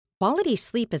Quality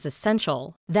sleep is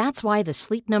essential. That's why the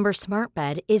Sleep Number Smart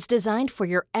Bed is designed for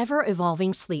your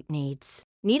ever-evolving sleep needs.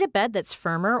 Need a bed that's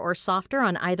firmer or softer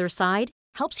on either side?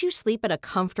 Helps you sleep at a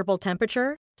comfortable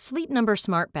temperature? Sleep Number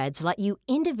Smart Beds let you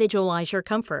individualize your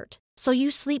comfort, so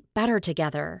you sleep better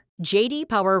together. J.D.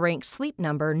 Power ranks Sleep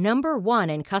Number number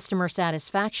 1 in customer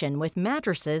satisfaction with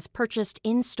mattresses purchased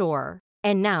in-store.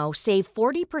 And now, save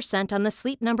 40% on the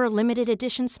Sleep Number Limited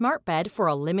Edition Smart Bed for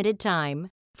a limited time.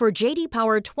 For J.D.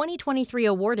 Power 2023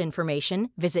 award information,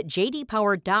 visit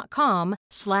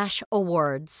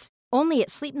jdpower.com/awards. Only at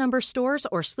Sleep Number stores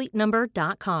or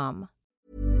sleepnumber.com.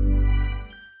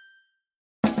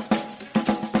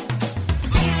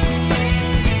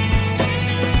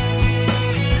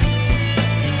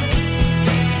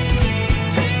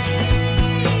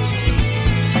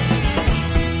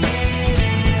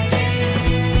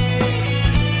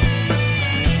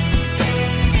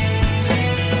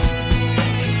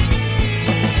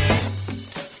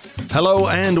 Hello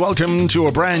and welcome to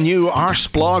a brand new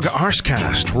Arseblog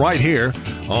Arsecast right here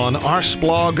on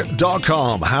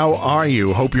arseblog.com. How are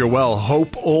you? Hope you're well.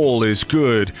 Hope all is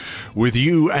good with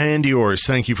you and yours.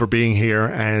 Thank you for being here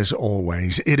as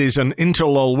always. It is an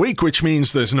interlull week, which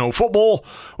means there's no football.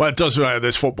 Well, it does.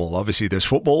 There's football. Obviously, there's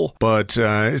football, but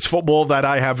it's football that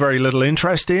I have very little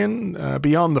interest in,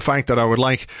 beyond the fact that I would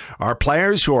like our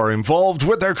players who are involved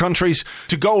with their countries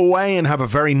to go away and have a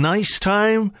very nice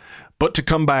time, but to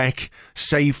come back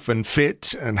safe and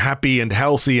fit and happy and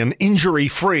healthy and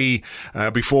injury-free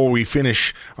before we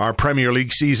finish our Premier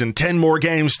League season. 10 more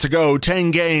games to go, 10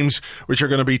 games which are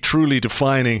going to be truly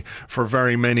defining for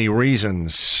very many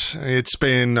reasons. It's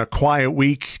been a quiet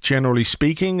week, generally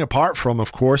speaking, apart from,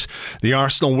 of course, the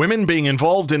Arsenal women being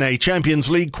involved in a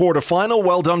Champions League quarter-final.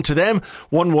 Well done to them.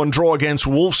 1-1 draw against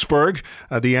Wolfsburg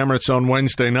at the Emirates on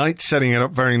Wednesday night, setting it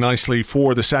up very nicely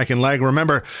for the second leg.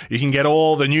 Remember, you can get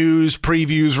all the news,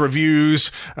 previews, reviews,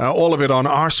 all of it on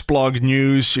Arseblog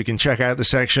News. You can check out the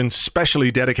section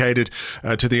specially dedicated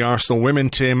to the Arsenal women.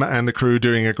 Tim and the crew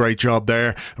doing a great job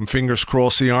there. And fingers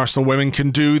crossed the Arsenal women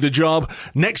can do the job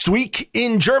next week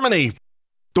in Germany.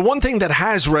 The one thing that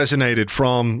has resonated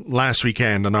from last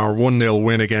weekend and our 1-0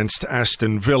 win against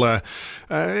Aston Villa,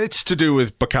 it's to do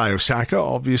with Bukayo Saka,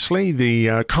 obviously.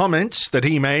 The comments that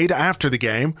he made after the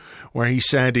game, where he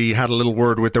said he had a little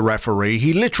word with the referee.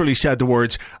 He literally said the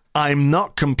words, "I'm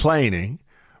not complaining."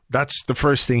 That's the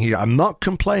first thing I'm not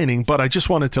complaining, but I just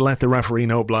wanted to let the referee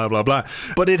know, blah, blah, blah.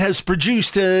 But it has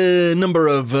produced a number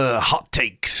of hot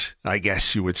takes, I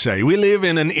guess you would say. We live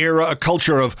in an era, a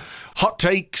culture of hot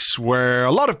takes where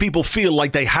a lot of people feel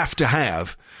like they have to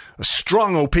have a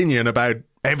strong opinion about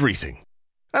everything.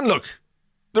 And look,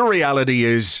 the reality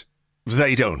is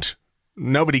they don't.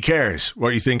 Nobody cares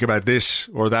what you think about this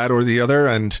or that or the other.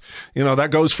 And, you know,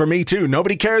 that goes for me too.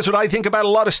 Nobody cares what I think about a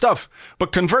lot of stuff.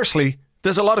 But conversely,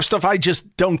 there's a lot of stuff I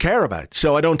just don't care about,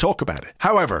 so I don't talk about it.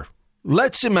 However,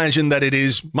 let's imagine that it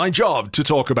is my job to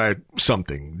talk about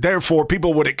something. Therefore,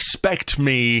 people would expect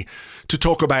me to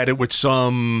talk about it with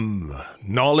some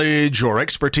knowledge or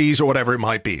expertise or whatever it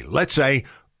might be. Let's say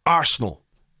Arsenal.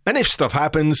 And if stuff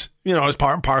happens, you know, it's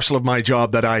part and parcel of my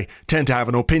job that I tend to have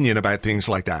an opinion about things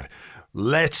like that.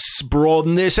 Let's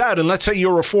broaden this out, and let's say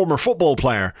you're a former football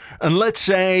player, and let's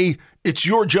say it's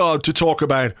your job to talk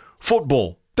about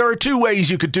football. There are two ways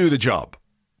you could do the job.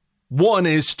 One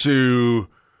is to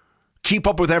keep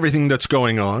up with everything that's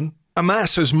going on,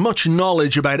 amass as much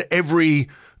knowledge about every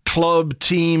club,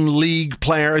 team, league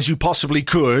player as you possibly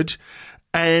could,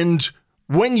 and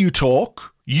when you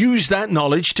talk, use that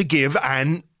knowledge to give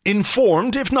an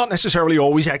informed, if not necessarily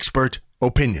always expert,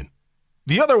 opinion.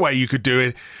 The other way you could do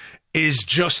it is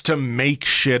just to make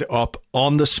shit up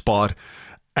on the spot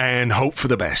and hope for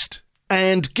the best.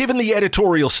 And given the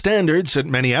editorial standards at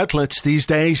many outlets these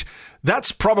days,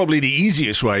 that's probably the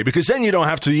easiest way, because then you don't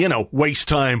have to, waste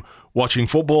time watching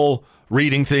football,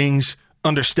 reading things,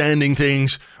 understanding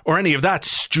things, or any of that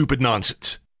stupid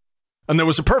nonsense. And there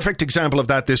was a perfect example of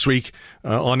that this week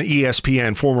on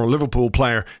ESPN, former Liverpool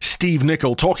player Steve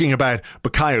Nicol talking about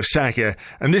Bukayo Saka,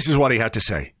 and this is what he had to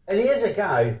say. And he is a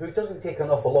guy who doesn't take an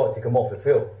awful lot to come off the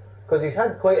field, because he's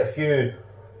had quite a few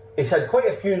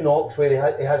knocks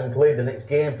where he hasn't played the next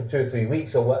game for 2 or 3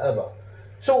 weeks or whatever.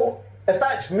 So if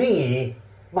that's me,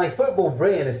 my football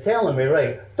brain is telling me,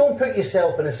 right, don't put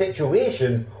yourself in a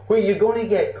situation where you're going to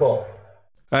get caught.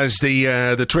 As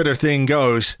the Twitter thing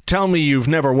goes, tell me you've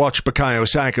never watched Bukayo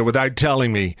Saka without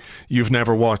telling me you've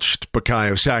never watched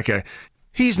Bukayo Saka.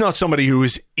 He's not somebody who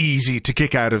is easy to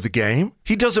kick out of the game.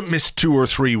 He doesn't miss 2 or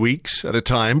 3 weeks at a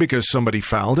time because somebody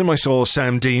fouled him. I saw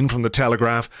Sam Dean from The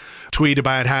Telegraph tweet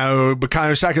about how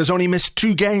Bukayo Saka's only missed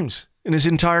 2 games in his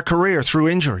entire career through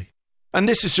injury. And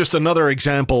this is just another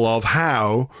example of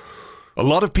how a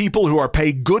lot of people who are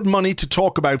paid good money to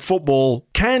talk about football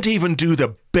can't even do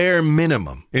the bare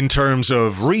minimum in terms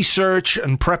of research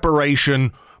and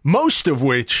preparation, most of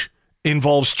which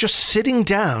involves just sitting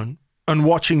down and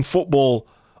watching football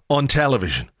on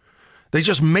television. They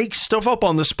just make stuff up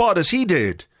on the spot, as he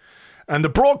did. And the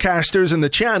broadcasters and the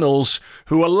channels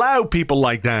who allow people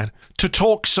like that to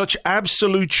talk such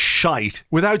absolute shite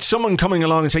without someone coming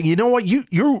along and saying, you know what,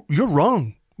 you're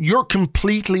wrong. You're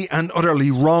completely and utterly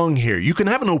wrong here. You can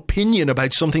have an opinion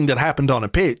about something that happened on a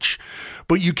pitch,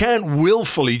 but you can't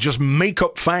willfully just make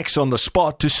up facts on the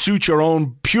spot to suit your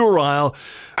own puerile,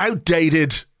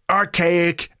 outdated,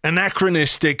 archaic,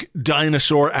 anachronistic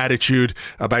dinosaur attitude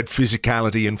about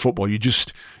physicality in football. You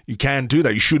can't do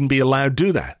that. You shouldn't be allowed to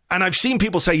do that. And I've seen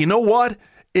people say, you know what?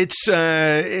 It's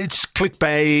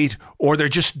clickbait, or they're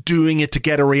just doing it to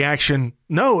get a reaction.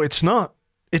 No, it's not.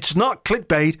 It's not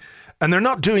clickbait, and they're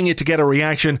not doing it to get a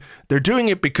reaction. They're doing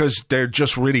it because they're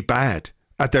just really bad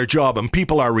at their job, and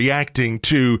people are reacting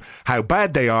to how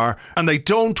bad they are, and they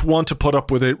don't want to put up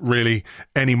with it really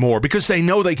anymore because they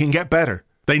know they can get better.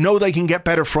 They know they can get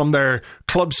better from their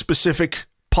club-specific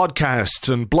podcasts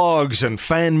and blogs and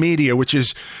fan media, which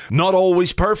is not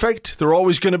always perfect. There are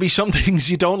always going to be some things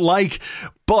you don't like,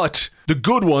 but the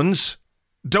good ones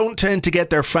don't tend to get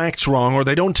their facts wrong, or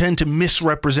they don't tend to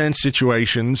misrepresent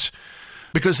situations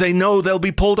because they know they'll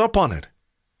be pulled up on it.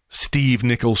 Steve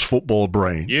Nichols' football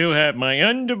brain. You have my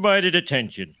undivided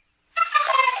attention.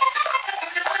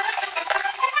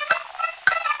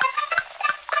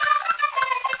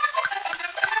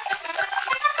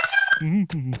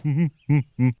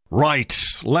 Right,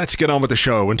 let's get on with the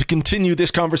show. And to continue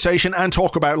this conversation and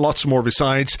talk about lots more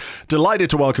besides, delighted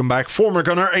to welcome back former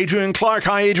gunner Adrian Clark.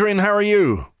 Hi, Adrian, how are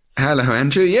you? Hello,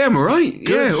 Andrew. Yeah, I'm all right.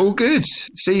 Good. Yeah, all good.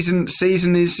 Season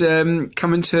is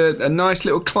coming to a nice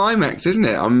little climax, isn't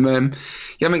it? I'm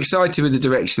excited with the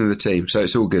direction of the team, so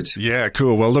it's all good. Yeah,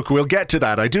 cool. Well, look, we'll get to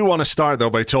that. I do want to start, though,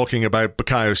 by talking about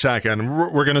Bukayo Saka, and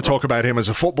we're going to talk about him as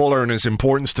a footballer and his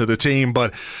importance to the team,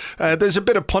 but there's a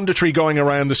bit of punditry going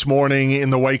around this morning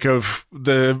in the wake of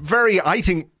the very, I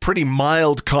think, pretty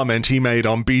mild comment he made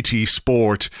on BT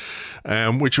Sport,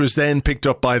 which was then picked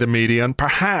up by the media. And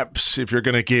perhaps, if you're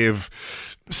going to give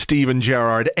Steven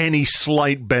Gerrard any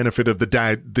slight benefit of the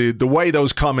doubt, the way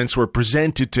those comments were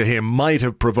presented to him might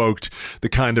have provoked the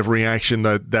kind of reaction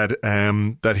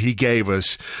that he gave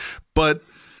us. But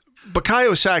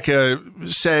Bukayo Saka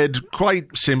said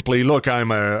quite simply, look,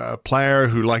 I'm a player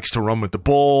who likes to run with the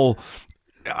ball.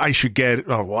 I should get,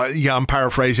 I'm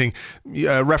paraphrasing,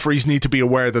 referees need to be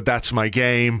aware that that's my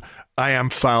game. I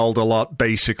am fouled a lot,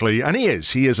 basically. And he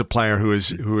is a player who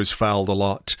is fouled a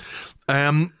lot.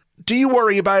 Do you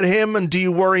worry about him, and do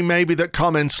you worry maybe that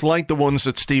comments like the ones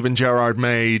that Steven Gerrard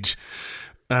made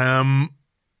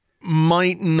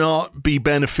might not be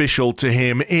beneficial to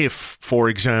him if, for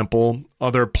example,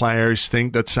 other players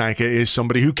think that Saka is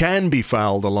somebody who can be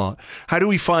fouled a lot? How do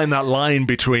we find that line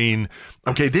between,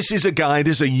 okay, this is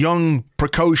a young,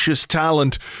 precocious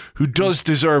talent who does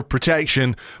deserve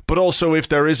protection, but also if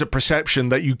there is a perception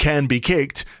that you can be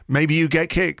kicked, maybe you get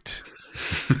kicked?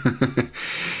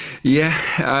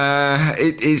 Yeah,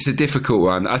 it is a difficult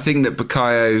one. I think that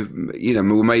Bukayo,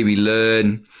 will maybe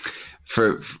learn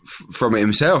from it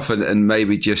himself and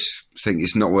maybe just think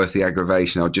it's not worth the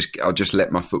aggravation. I'll just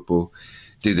let my football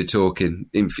do the talking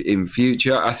in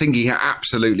future. I think he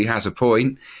absolutely has a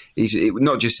point. He's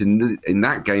not just in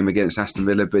that game against Aston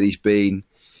Villa, but he's been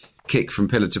kicked from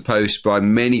pillar to post by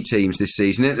many teams this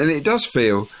season, and it does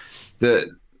feel that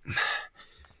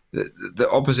the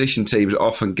opposition teams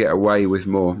often get away with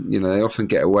more. They often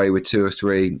get away with 2 or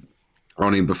 3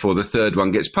 on him before the third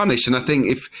one gets punished. And I think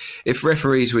if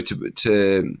referees were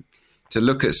to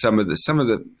look at some of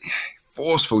the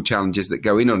forceful challenges that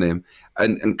go in on him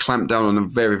and clamp down on them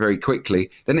very, very quickly,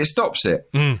 then it stops it.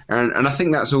 And I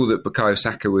think that's all that Bukayo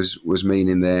Saka was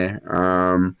meaning there.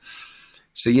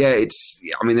 So yeah,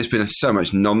 there's been so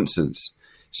much nonsense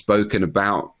spoken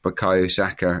about Bukayo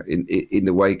Saka in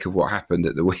the wake of what happened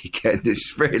at the weekend.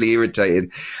 It's really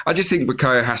irritating. I just think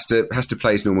Bukayo has to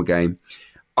play his normal game.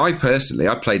 I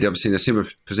played obviously in a similar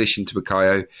position to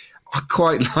Bukayo. I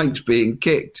quite liked being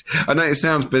kicked. I know it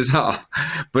sounds bizarre,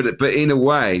 but in a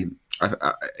way,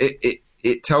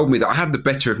 it told me that I had the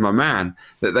better of my man.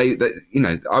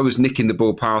 That I was nicking the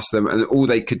ball past them, and all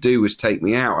they could do was take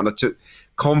me out. And I took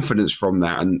confidence from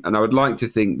that. And I would like to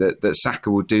think that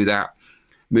Saka will do that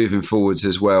moving forwards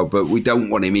as well. But we don't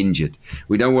want him injured.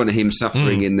 We don't want him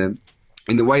suffering in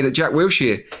the way that Jack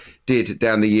Wilshere did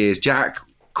down the years. Jack.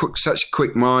 Such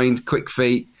quick mind, quick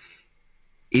feet.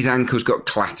 his ankles got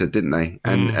clattered, didn't they?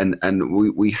 And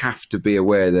we have to be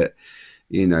aware that,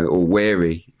 or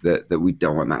wary that we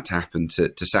don't want that to happen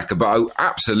to Saka. But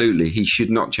absolutely, he should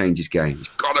not change his game. He's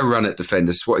got to run at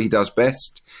defenders. It's what he does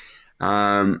best.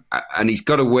 And he's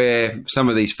got to wear some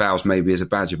of these fouls maybe as a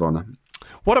badge of honour.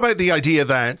 What about the idea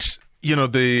that,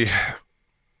 the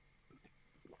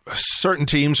certain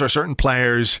teams or certain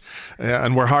players,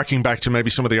 and we're harking back to maybe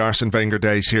some of the Arsene Wenger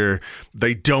days here,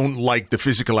 they don't like the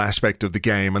physical aspect of the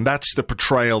game, and that's the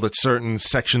portrayal that certain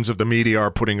sections of the media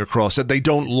are putting across, that they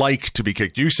don't like to be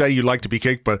kicked. You say you like to be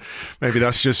kicked, but maybe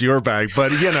that's just your bag.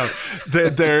 But,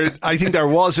 I think there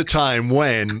was a time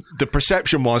when the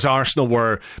perception was Arsenal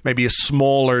were maybe a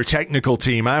smaller technical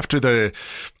team after the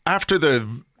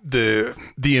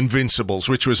Invincibles,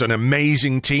 which was an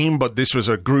amazing team, but this was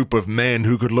a group of men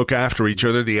who could look after each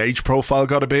other. The age profile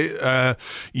got a bit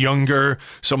younger.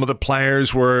 Some of the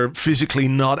players were physically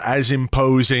not as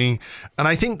imposing. And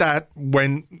I think that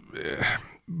went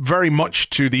very much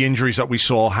to the injuries that we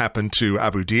saw happen to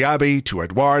Abu Diaby, to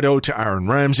Eduardo, to Aaron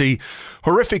Ramsey.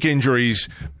 Horrific injuries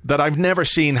that I've never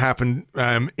seen happen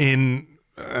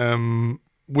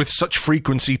with such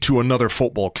frequency to another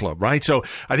football club, right? So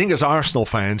I think as Arsenal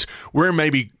fans, we're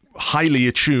maybe highly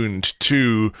attuned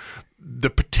to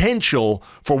the potential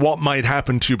for what might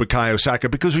happen to Bukayo Saka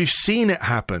because we've seen it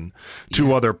happen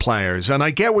to other players. And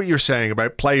I get what you're saying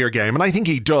about play your game, and I think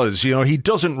he does. He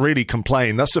doesn't really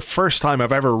complain. That's the first time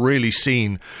I've ever really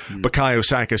seen Bukayo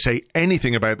Saka say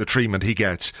anything about the treatment he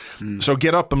gets. So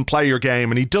get up and play your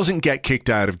game, and he doesn't get kicked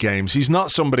out of games. He's not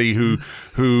somebody who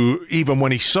even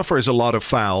when he suffers a lot of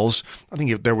fouls, I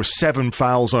think there were 7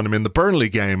 fouls on him in the Burnley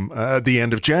game at the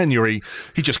end of January,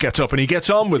 he just gets up and he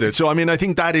gets on with it. So, I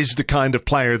think that is the kind of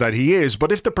player that he is.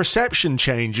 But if the perception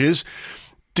changes,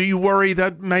 do you worry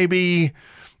that maybe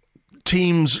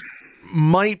teams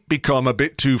might become a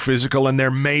bit too physical and there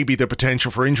may be the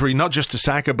potential for injury, not just to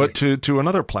Saka, but to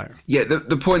another player? Yeah,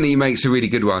 the point that he makes is a really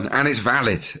good one, and it's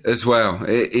valid as well.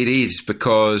 It is,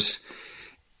 because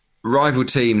rival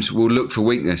teams will look for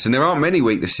weakness, and there aren't many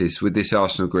weaknesses with this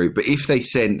Arsenal group, but if they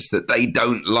sense that they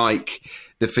don't like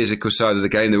the physical side of the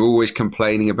game, they're always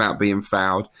complaining about being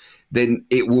fouled, then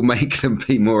it will make them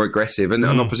be more aggressive. And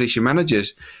opposition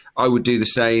managers, I would do the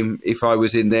same if I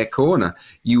was in their corner.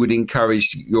 You would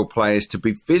encourage your players to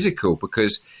be physical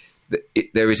because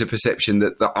there is a perception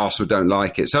that Arsenal don't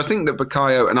like it. So I think that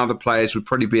Bukayo and other players would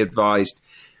probably be advised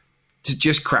to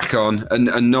just crack on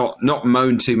and not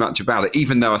moan too much about it,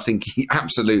 even though I think he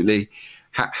absolutely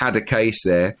had a case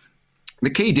there. The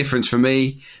key difference for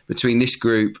me between this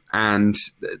group and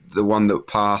the one that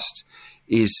passed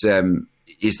is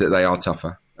that they are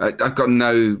tougher. I've got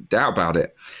no doubt about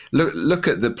it. Look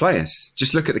at the players.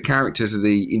 Just look at the characters of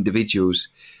the individuals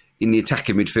in the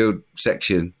attacking midfield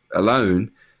section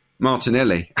alone.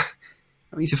 Martinelli,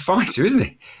 he's a fighter, isn't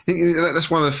he?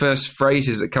 That's one of the first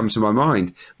phrases that comes to my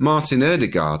mind. Martin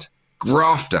Ødegaard,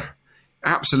 grafter,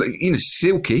 absolutely,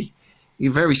 silky,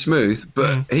 very smooth,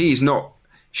 but he is not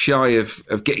shy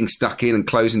of getting stuck in and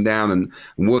closing down and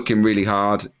working really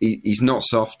hard. He's not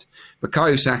soft.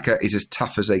 Bukayo Saka is as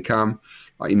tough as they come,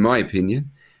 in my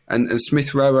opinion. And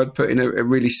Smith Rowe I'd put in a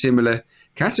really similar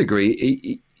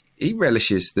category. He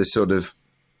relishes the sort of,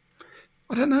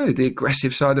 I don't know, the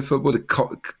aggressive side of football, the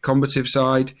combative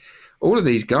side. All of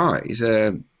these guys,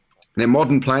 they're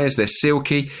modern players, they're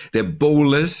silky, they're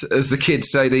ballers, as the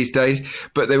kids say these days,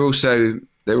 but they're also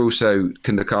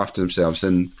can look after themselves,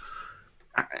 and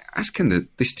as can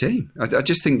this team. I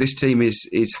just think this team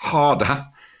is harder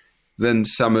than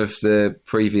some of the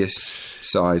previous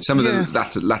sides, some of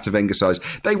the latter Wenger sides.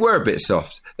 They were a bit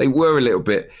soft. They were a little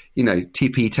bit,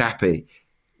 tippy-tappy.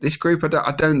 This group,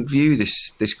 I don't view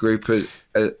this group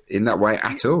in that way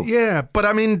at all. Yeah,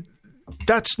 but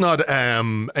that's not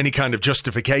any kind of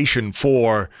justification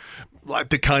for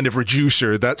the kind of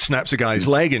reducer that snaps a guy's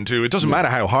leg into. It doesn't matter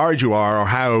how hard you are or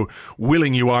how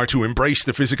willing you are to embrace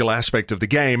the physical aspect of the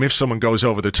game. If someone goes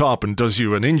over the top and does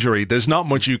you an injury, there's not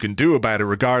much you can do about it,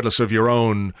 regardless of your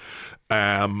own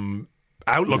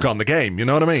outlook on the game. You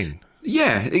know what I mean?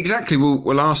 Yeah, exactly.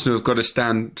 Well, Arsenal have got to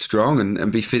stand strong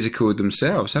and be physical with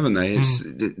themselves, haven't they?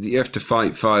 You have to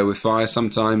fight fire with fire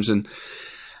sometimes, and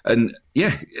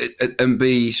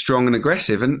be strong and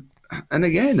aggressive. And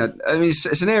again,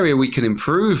 it's an area we can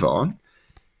improve on,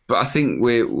 but I think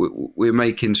we're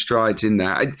making strides in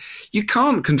that. You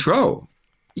can't control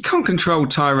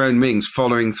Tyrone Mings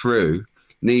following through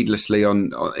needlessly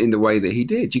in the way that he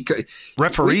did.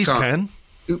 Referees can.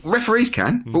 Referees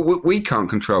can, but we can't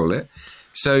control it.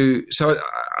 So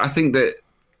I think that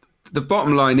the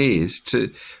bottom line is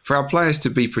for our players to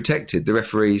be protected, the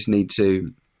referees need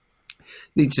to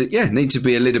need to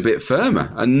be a little bit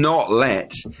firmer and not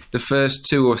let the first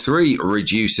 2 or 3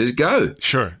 reducers go.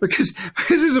 Sure. Because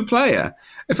as a player,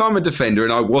 if I'm a defender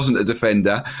and I wasn't a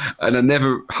defender and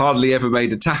I hardly ever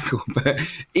made a tackle, but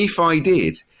if I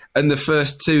did, and the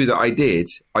first 2 that I did,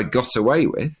 I got away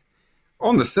with,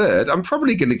 on the third, I'm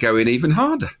probably going to go in even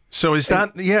harder. So is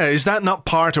that not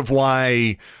part of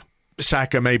why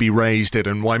Saka maybe raised it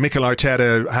and why Mikel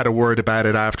Arteta had a word about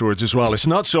it afterwards as well? It's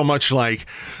not so much like,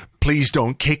 please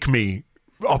don't kick me,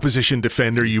 opposition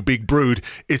defender, you big brute.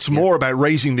 It's more about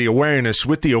raising the awareness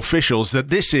with the officials that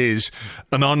this is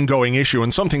an ongoing issue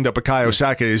and something that Bukayo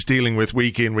Saka is dealing with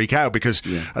week in, week out, because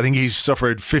I think he's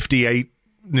suffered 58,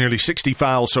 nearly 60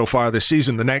 fouls so far this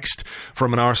season. The next,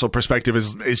 from an Arsenal perspective,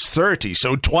 is 30.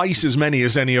 So twice as many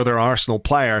as any other Arsenal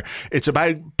player. It's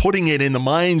about putting it in the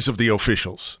minds of the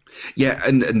officials. Yeah,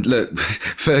 and look,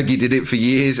 Fergie did it for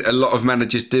years. A lot of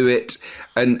managers do it.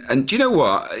 And do you know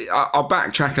what? I'll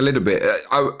backtrack a little bit.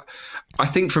 I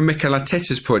think from Mikel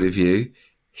Arteta's point of view,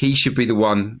 he should be the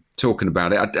one talking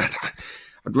about it.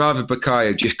 I'd rather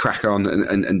Bukayo just crack on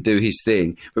and do his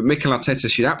thing. But Mikel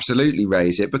Arteta should absolutely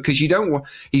raise it, because you don't want...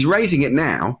 He's raising it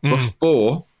now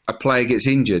before a player gets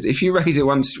injured. If you raise it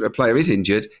once a player is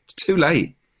injured, it's too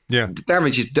late. Yeah. The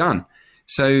damage is done.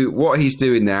 So what he's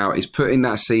doing now is putting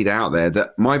that seed out there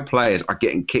that my players are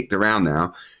getting kicked around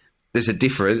now. There's a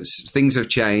difference. Things have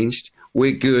changed.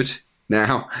 We're good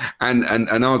now, and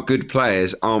our good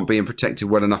players aren't being protected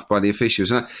well enough by the officials.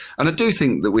 And I do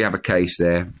think that we have a case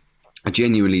there. I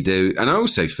genuinely do. And I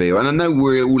also feel, and I know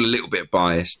we're all a little bit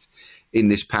biased in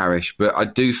this parish, but I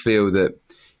do feel that,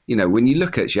 when you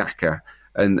look at Xhaka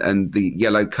and the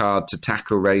yellow card to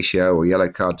tackle ratio or yellow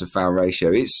card to foul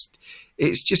ratio,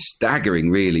 it's just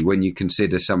staggering, really, when you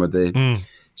consider some of the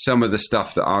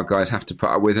stuff that our guys have to put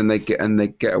up with, and they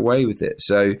get away with it.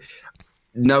 So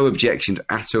no objections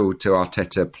at all to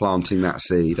Arteta planting that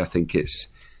seed. I think it's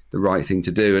the right thing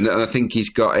to do, and I think he's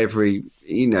got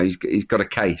he's got a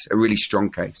case, a really strong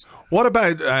case. What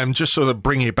about just sort of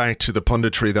bringing it back to the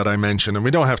punditry that I mentioned, and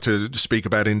we don't have to speak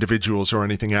about individuals or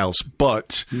anything else,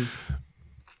 but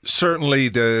certainly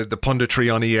the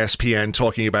punditry on ESPN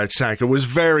talking about Saka was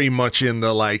very much in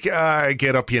the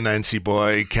get up you Nancy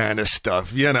boy kind of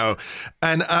stuff,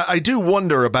 and I do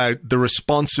wonder about the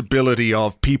responsibility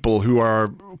of people who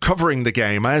are covering the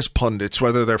game as pundits,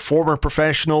 whether they're former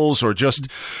professionals or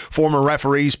just former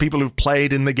referees, people who've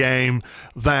played in the game,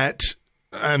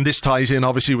 and this ties in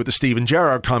obviously with the Steven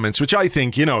Gerrard comments, which I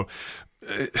think,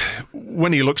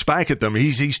 when he looks back at them,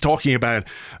 he's talking about,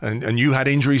 and you had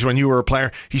injuries when you were a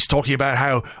player, he's talking about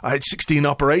how I had 16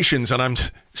 operations and I'm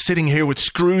sitting here with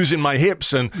screws in my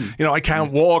hips and, I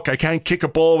can't walk, I can't kick a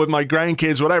ball with my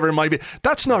grandkids, whatever it might be.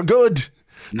 That's not good.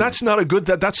 That's not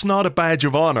that's not a badge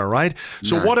of honor, right?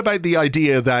 So what about the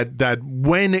idea that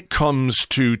when it comes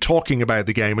to talking about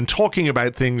the game and talking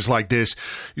about things like this,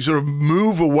 you sort of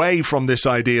move away from this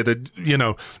idea that,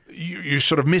 you're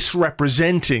sort of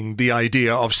misrepresenting the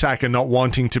idea of Saka not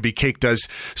wanting to be kicked as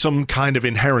some kind of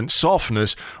inherent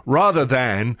softness, rather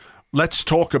than let's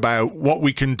talk about what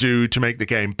we can do to make the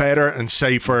game better and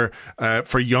safer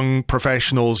for young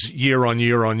professionals year on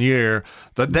year on year,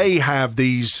 that they have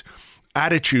these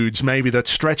attitudes maybe that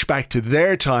stretch back to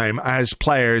their time as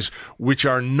players, which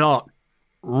are not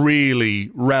really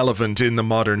relevant in the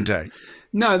modern day.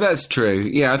 No, that's true.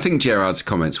 Yeah, I think Gerrard's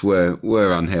comments were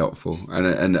unhelpful,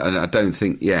 and I don't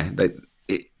think.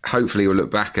 Hopefully, we'll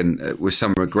look back and with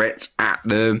some regrets at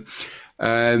them.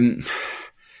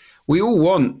 We all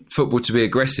want football to be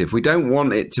aggressive. We don't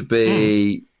want it to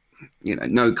be,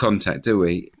 no contact, do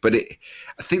we? But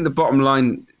I think the bottom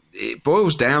line, it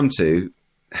boils down to.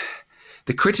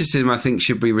 The criticism, I think,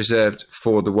 should be reserved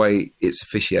for the way it's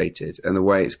officiated and the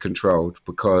way it's controlled.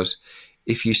 Because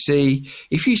if you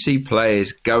see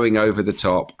players going over the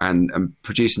top and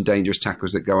producing dangerous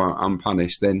tackles that go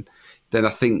unpunished, then I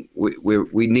think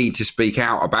we need to speak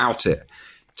out about it.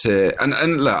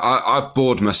 And look, I've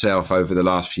bored myself over the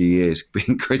last few years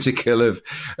being critical of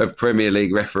Premier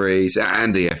League referees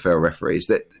and EFL referees.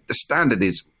 That the standard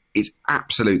is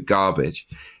absolute garbage,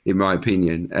 in my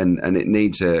opinion, and it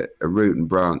needs a root and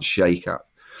branch shake-up.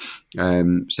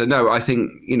 So no, I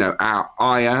think, our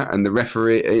Aya and the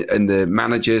referee and the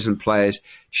managers and players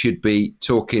should be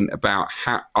talking about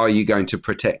how are you going to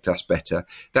protect us better.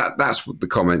 That's what the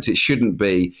comments. It shouldn't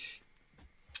be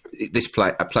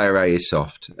player A is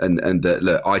soft and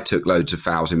look, I took loads of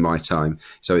fouls in my time,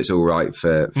 so it's all right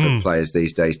for players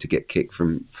these days to get kicked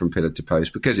from pillar to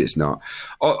post, because it's not.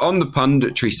 On the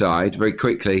punditry side, very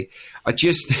quickly, I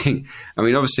just think,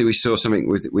 obviously we saw something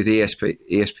with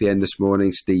ESPN this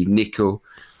morning. Steve Nicol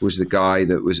was the guy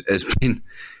that has been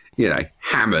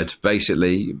hammered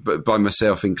basically, but by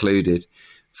myself included,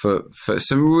 for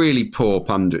some really poor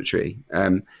punditry.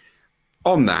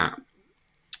 On that,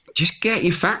 just get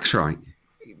your facts right.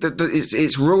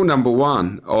 It's rule number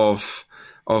one of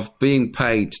being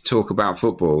paid to talk about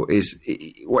football is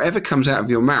whatever comes out of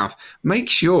your mouth, make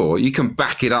sure you can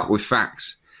back it up with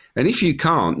facts. And if you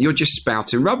can't, you're just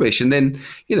spouting rubbish. And then,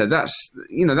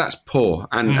 that's poor.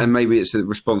 And maybe it's the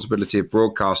responsibility of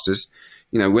broadcasters,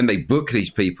 when they book these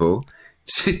people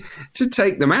to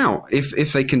take them out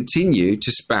if they continue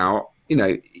to spout,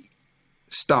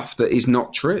 stuff that is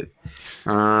not true.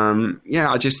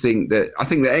 I just think that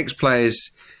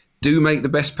ex-players do make the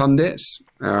best pundits,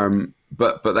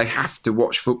 but they have to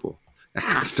watch football. They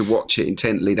have to watch it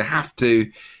intently. They have to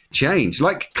change,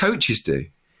 like coaches do.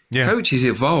 Yeah. Coaches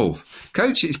evolve.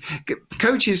 Coaches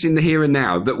in the here and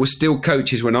now that were still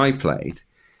coaches when I played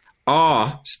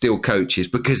are still coaches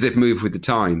because they've moved with the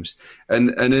times.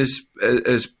 And as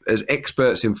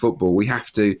experts in football, we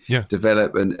have to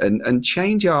develop and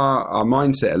change our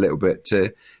mindset a little bit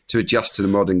to adjust to the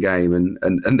modern game.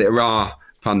 And there are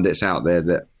pundits out there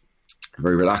that are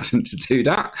very reluctant to do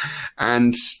that.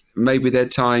 And maybe their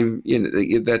time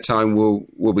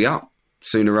will be up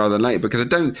sooner rather than later, because I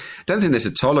don't think there's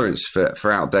a tolerance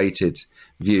for outdated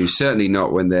views. Certainly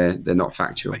not when they're not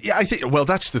factual. Yeah, I think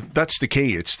that's the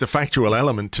key. It's the factual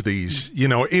element to these.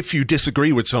 If you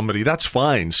disagree with somebody, that's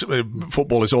fine.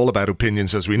 Football is all about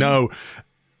opinions, as we know.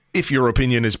 If your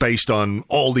opinion is based on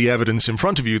all the evidence in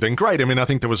front of you, then great. I mean, I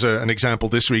think there was an example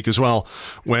this week as well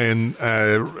when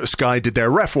Sky did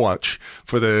their ref watch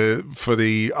for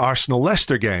the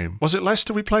Arsenal-Leicester game. Was it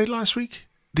Leicester we played last week?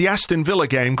 The Aston Villa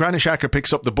game, Granit Xhaka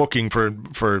picks up the booking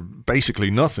for basically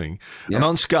nothing. Yeah. And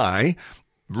on Sky,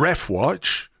 ref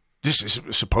watch, this is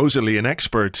supposedly an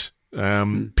expert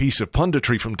piece of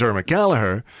punditry from Dermot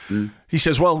Gallagher. He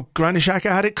says, well, Granit Xhaka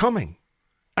had it coming.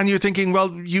 And you're thinking,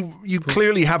 well, you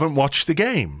clearly haven't watched the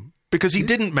game because he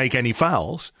didn't make any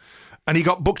fouls and he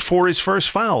got booked for his first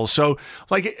foul. So,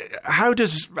 how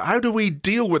do we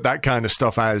deal with that kind of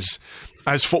stuff as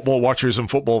football watchers and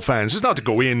football fans? It's not to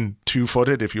go in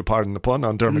two-footed, if you pardon the pun,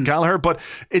 on Dermot Gallagher, but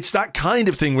it's that kind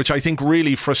of thing which I think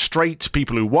really frustrates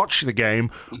people who watch the game,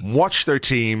 watch their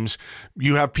teams.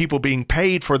 You have people being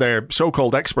paid for their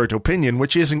so-called expert opinion,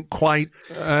 which isn't quite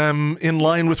in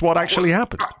line with what actually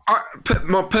happened.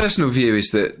 My personal view is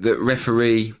that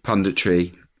referee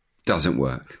punditry doesn't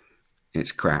work.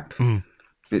 It's crap.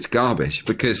 It's garbage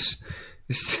because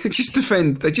they just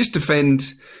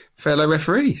defend fellow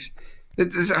referees.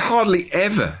 There's hardly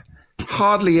ever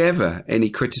any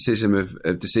criticism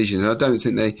of decisions. I don't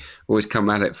think they always come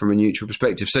at it from a neutral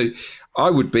perspective. So I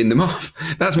would bin them off.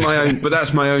 That's my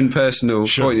own personal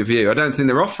point of view. I don't think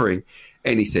they're offering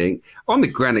anything. On the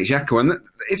Granit Xhaka one,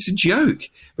 it's a joke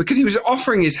because he was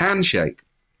offering his handshake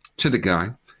to the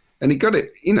guy and he got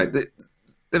it.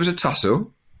 There was a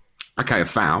tussle. Okay, a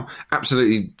foul.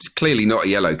 Absolutely, clearly not a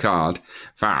yellow card.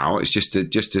 Foul. It's just a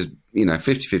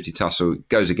 50-50 tussle.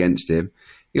 Goes against him.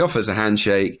 He offers a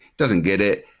handshake, doesn't get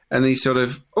it, and he sort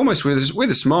of, almost with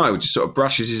a smile, just sort of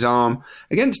brushes his arm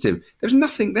against him. There's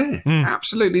nothing there.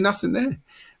 Absolutely nothing there.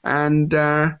 And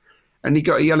he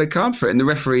got a yellow card for it. And the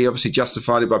referee obviously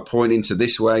justified it by pointing to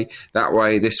this way, that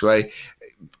way, this way.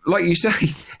 Like you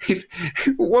say,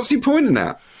 what's he pointing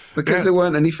at? Because there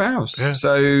weren't any fouls. Yeah.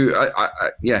 So,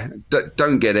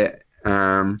 don't get it.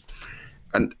 I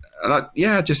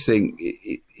just think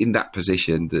in that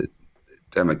position that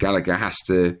Dermot Gallagher has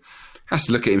to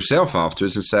look at himself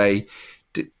afterwards and say,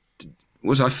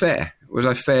 was I fair? Was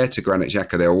I fair to Granit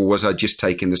Xhaka there, or was I just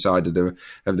taking the side of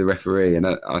the referee? And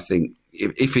I think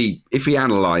if he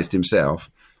analysed himself,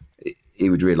 he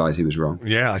would realise he was wrong.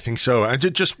 Yeah, I think so.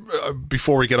 And just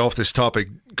before we get off this topic,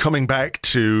 coming back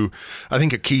to, I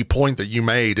think a key point that you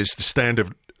made is the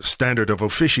standard of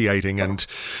officiating and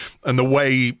the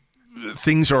way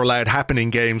things are allowed happen in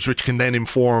games, which can then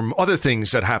inform other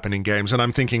things that happen in games. And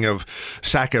I'm thinking of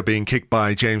Saka being kicked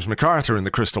by James McArthur in the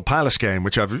Crystal Palace game,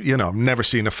 which I've never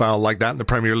seen a foul like that in the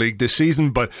Premier League this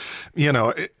season. But,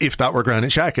 if that were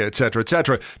Granit Xhaka, et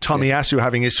cetera, Tommy Asu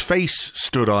having his face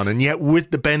stood on, and yet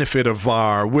with the benefit of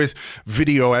VAR, with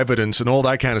video evidence and all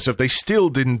that kind of stuff, they still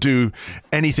didn't do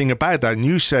anything about that. And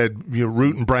you said,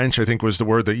 root and branch, I think was the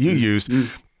word that you used.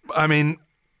 I mean,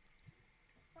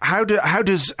 How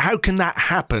can that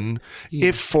happen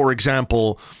if, for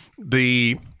example,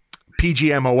 the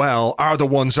PGMOL are the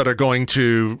ones that are going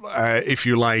to, if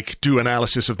you like, do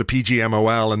analysis of the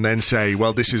PGMOL and then say,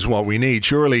 well, this is what we need?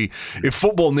 Surely, if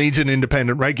football needs an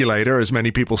independent regulator, as many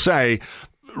people say,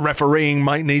 refereeing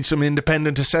might need some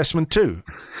independent assessment too.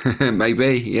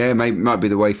 Maybe, yeah, might be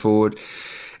the way forward.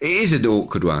 It is an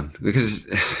awkward one because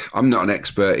I'm not an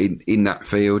expert in that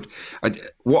field.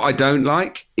 What I don't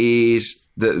like is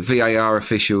that VAR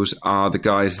officials are the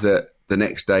guys that the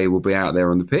next day will be out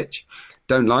there on the pitch.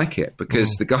 Don't like it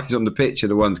because the guys on the pitch are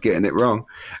the ones getting it wrong,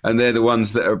 and they're the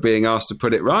ones that are being asked to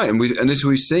put it right. And as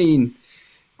we've seen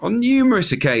on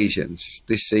numerous occasions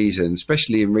this season,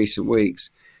 especially in recent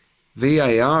weeks,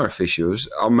 VAR officials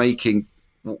are making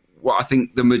what I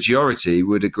think the majority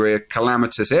would agree are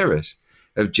calamitous errors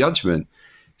of judgment.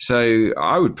 So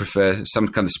I would prefer some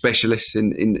kind of specialists in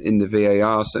the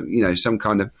VAR, some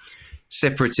kind of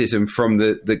separatism from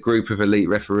the group of elite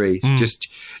referees.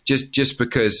 Just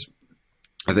because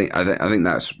I think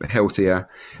that's healthier,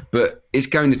 but it's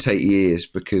going to take years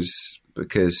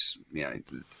because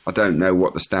I don't know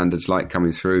what the standard's like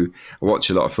coming through. I watch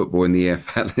a lot of football in the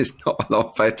EFL. It's not a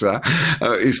lot better.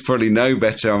 It's probably no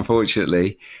better,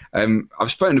 unfortunately.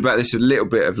 I've spoken about this a little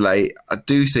bit of late. I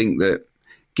do think that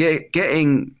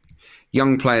getting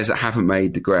young players that haven't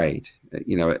made the grade, at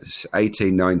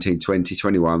 18, 19, 20,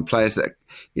 21, players that,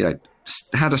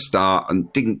 had a start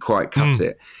and didn't quite cut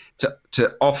it,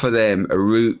 to offer them a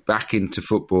route back into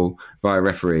football via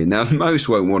refereeing. Now, most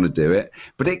won't want to do it,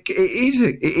 but it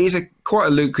is quite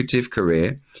a lucrative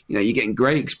career. You're getting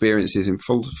great experiences in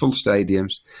full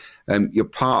stadiums. You're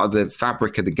part of the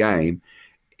fabric of the game.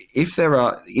 If there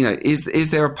are, is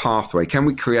there a pathway? Can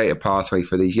we create a pathway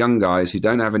for these young guys who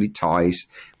don't have any ties,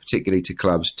 particularly to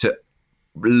clubs, to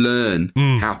learn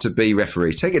how to be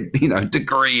referees? Take a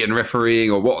degree in refereeing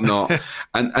or whatnot,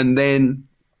 and then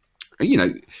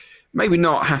maybe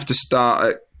not have to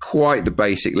start at quite the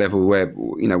basic level where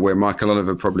Michael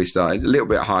Oliver probably started, a little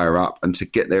bit higher up, and to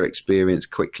get their experience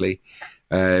quickly,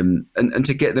 and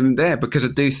to get them there, because I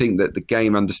do think that the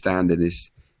game understanding is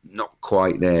not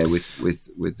quite there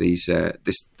with these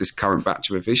this current batch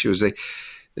of officials.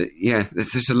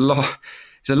 There's a lot.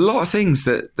 There's a lot of things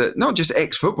that not just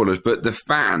ex-footballers but the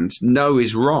fans know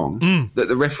is wrong, that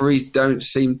the referees don't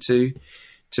seem to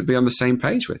be on the same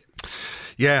page with.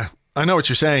 Yeah. I know what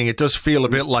you're saying. It does feel a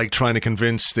bit like trying to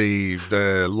convince the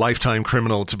lifetime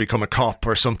criminal to become a cop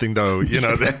or something, though.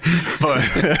 But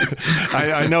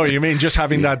I know what you mean. Just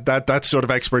having that sort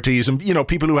of expertise, and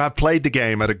people who have played the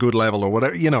game at a good level or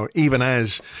whatever. Even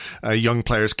as young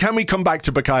players. Can we come back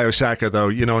to Bukayo Saka though?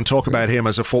 And talk about him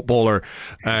as a footballer.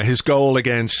 His goal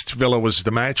against Villa was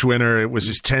the match winner. It was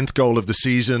his 10th goal of the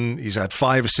season. He's had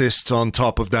 5 assists on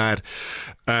top of that.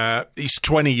 He's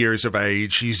 20 years of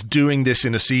age. He's doing this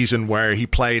in a season where he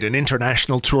played an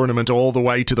international tournament all the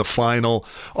way to the final.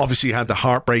 Obviously had the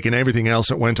heartbreak and everything else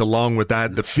that went along with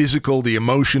that. The physical, the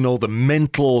emotional, the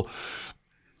mental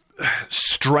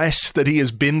stress that he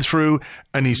has been through,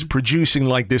 and he's producing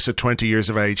like this at 20 years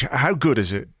of age. How good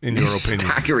is it, in your opinion?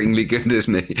 Staggeringly good,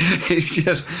 isn't he?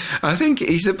 I think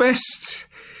he's the best.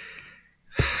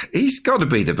 He's got to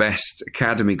be the best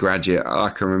academy graduate I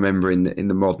can remember in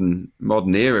the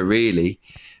modern era, really.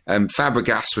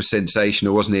 Fabregas was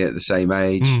sensational, wasn't he, at the same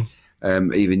age,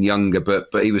 even younger, but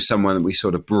he was someone that we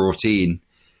sort of brought in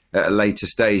at a later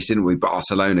stage, didn't we?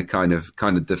 Barcelona kind of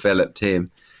developed him.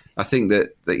 I think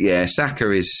that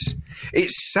Saka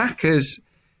it's Saka's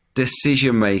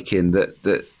decision making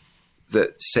that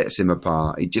sets him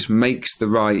apart. He just makes the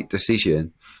right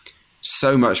decision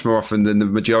so much more often than the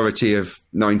majority of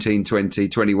 19, 20,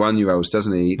 21-year-olds,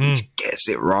 doesn't he? He just gets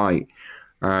it right.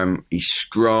 He's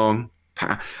strong.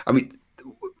 I mean,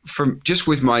 from just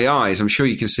with my eyes, I'm sure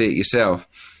you can see it yourself.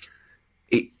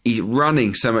 He's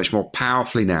running so much more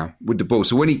powerfully now with the ball.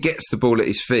 So when he gets the ball at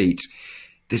his feet,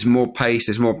 there's more pace,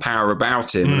 there's more power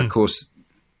about him, and of course,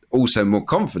 also more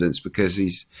confidence because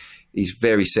he's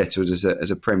very settled as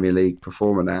a Premier League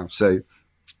performer now. So.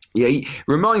 Yeah, he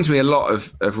reminds me a lot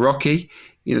of Rocky.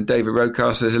 David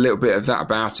Rocastle, there's a little bit of that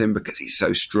about him because he's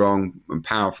so strong and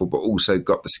powerful, but also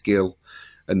got the skill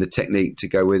and the technique to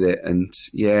go with it. And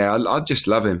yeah, I just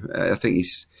love him. I think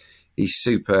he's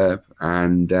superb.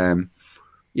 And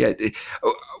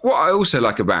what I also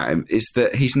like about him is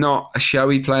that he's not a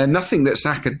showy player. Nothing that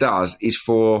Saka does is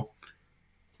for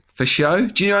show.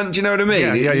 Do you know what I mean?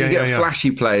 Yeah, you get flashy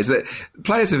players.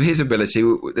 Players of his ability,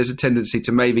 there's a tendency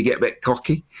to maybe get a bit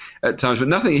cocky at times, but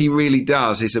nothing he really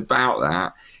does is about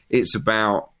that. It's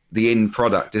about the end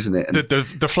product, isn't it?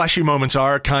 The flashy moments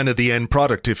are kind of the end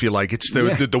product, if you like. It's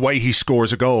the way he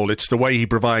scores a goal. It's the way he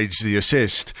provides the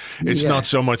assist. It's not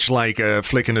so much like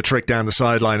flicking a trick down the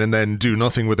sideline and then do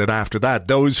nothing with it after that.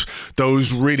 Those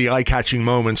really eye-catching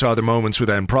moments are the moments with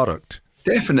end product.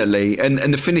 Definitely, and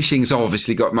the finishing's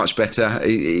obviously got much better.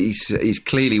 He's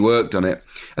clearly worked on it.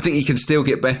 I think he can still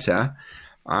get better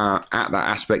at that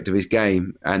aspect of his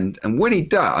game, and when he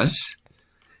does,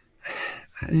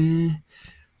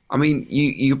 I mean,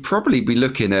 you'd probably be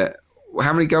looking at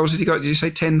how many goals has he got? Did you say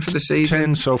 10 for the season?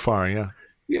 10 so far, yeah.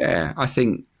 Yeah, I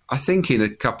think in a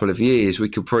couple of years we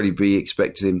could probably be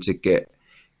expecting him to get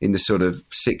in the sort of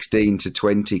 16 to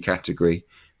 20 category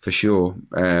for sure.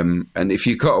 And if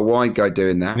you've got a wide guy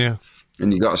doing that,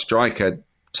 and you've got a striker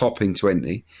topping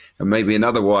 20, and maybe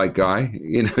another wide guy,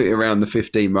 around the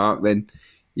 15 mark, then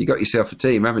you got yourself a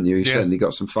team, haven't you? You certainly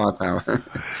got some firepower.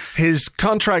 His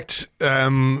contract,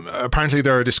 apparently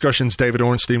there are discussions. David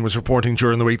Ornstein was reporting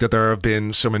during the week that there have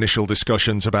been some initial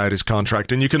discussions about his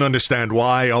contract, and you can understand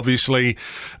why. Obviously,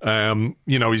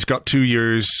 he's got 2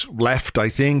 years left, I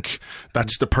think.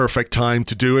 That's the perfect time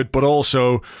to do it, but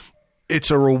also it's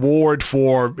a reward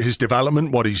for his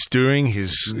development, what he's doing,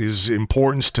 his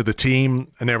importance to the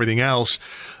team and everything else.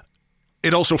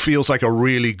 It also feels like a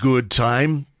really good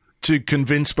time to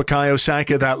convince Bukayo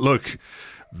Saka that, look,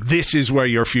 this is where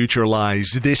your future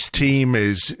lies. This team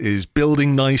is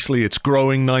building nicely. It's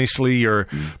growing nicely. You're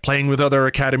playing with other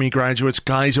academy graduates,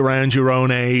 guys around your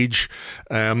own age,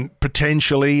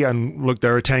 potentially. And look,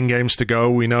 there are 10 games to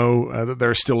go. We know that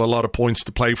there's still a lot of points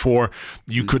to play for.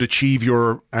 You could achieve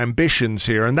your ambitions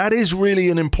here. And that is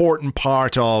really an important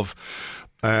part of,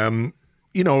 any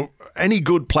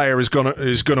good player is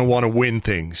gonna want to win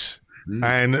things.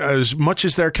 And as much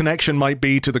as their connection might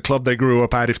be to the club they grew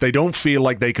up at, if they don't feel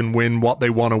like they can win what they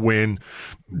want to win,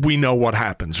 we know what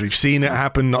happens. We've seen it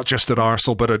happen not just at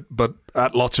Arsenal, but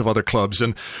at lots of other clubs.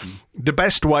 And the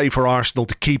best way for Arsenal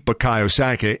to keep Bukayo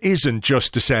Saka isn't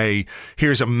just to say,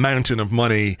 here's a mountain of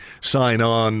money, sign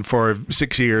on for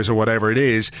 6 years or whatever it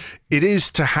is. It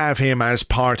is to have him as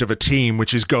part of a team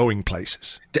which is going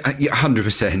places.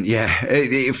 100%, yeah.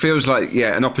 It feels like,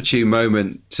 an opportune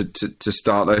moment to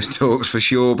start those talks for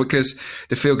sure, because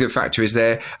the feel-good factor is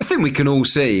there. I think we can all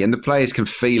see, and the players can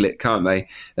feel it, can't they?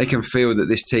 They can feel that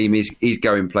this team is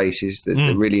going places, that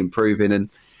they're really improving, and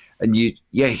it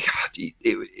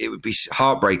would be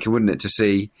heartbreaking, wouldn't it, to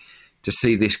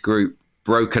see this group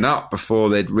broken up before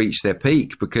they'd reached their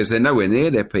peak, because they're nowhere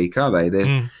near their peak, are they?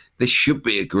 This should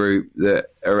be a group that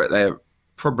are at their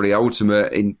probably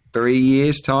ultimate in 3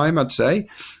 years' time, I'd say,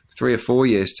 3 or 4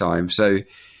 years' time. So,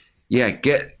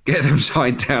 get them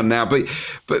signed down now. But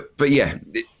yeah,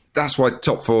 that's why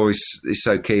top four is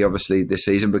so key, obviously, this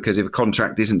season, because if a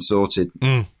contract isn't sorted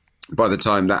by the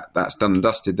time that's done and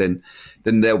dusted, then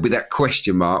there'll be that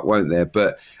question mark, won't there?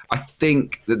 But I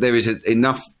think that there is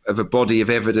enough of a body of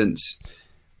evidence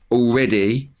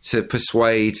already to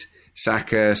persuade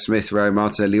Saka, Smith Rowe,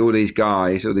 Martinelli, all these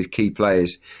guys, all these key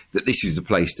players, that this is the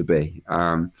place to be.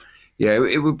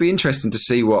 It would be interesting to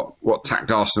see what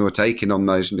tact Arsenal are taking on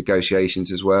those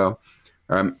negotiations as well.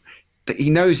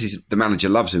 He knows the manager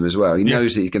loves him as well. He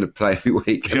knows that he's going to play every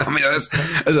week. And I mean, as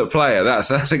a player, that's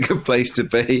a good place to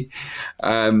be.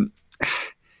 I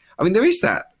mean, there is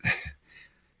that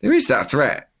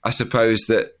threat, I suppose,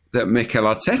 that Mikel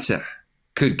Arteta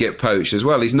could get poached as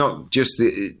well. He's not just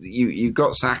you've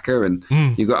got Saka and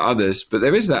you've got others, but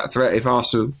there is that threat if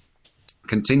Arsenal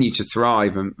continue to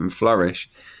thrive and flourish,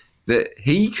 that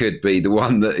he could be the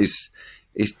one that is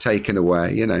taken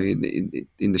away,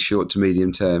 in the short to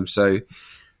medium term. So,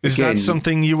 is that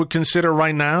something you would consider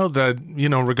right now, that,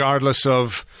 regardless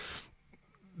of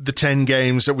the 10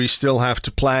 games that we still have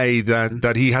to play,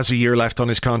 that he has a year left on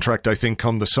his contract, I think,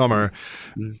 come the summer?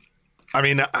 I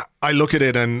mean, I look at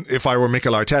it, and if I were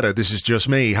Mikel Arteta, this is just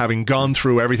me, having gone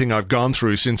through everything I've gone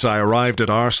through since I arrived at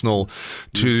Arsenal,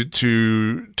 to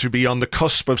be on the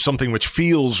cusp of something which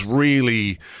feels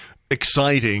really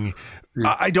exciting.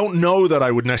 I don't know that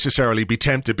I would necessarily be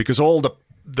tempted, because all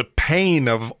the pain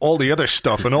of all the other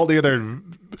stuff and all the other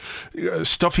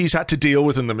stuff he's had to deal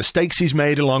with and the mistakes he's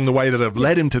made along the way that have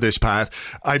led him to this path,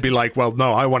 I'd be like, well,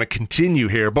 no, I want to continue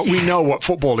here. But we know what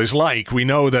football is like. We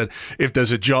know that if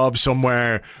there's a job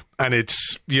somewhere and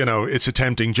it's a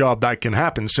tempting job, that can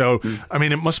happen. So, I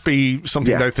mean, it must be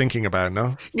something they're thinking about,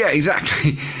 no? Yeah,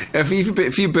 exactly.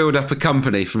 If you build up a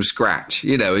company from scratch,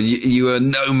 and you earn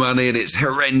no money and it's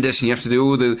horrendous and you have to do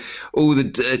all the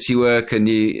dirty work, and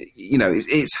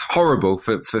it's horrible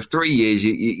for 3 years.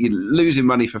 You're losing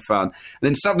money for fun, and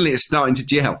then suddenly it's starting to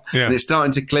gel and it's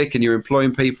starting to click, and you're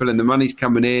employing people and the money's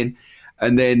coming in,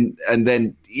 and then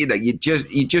you're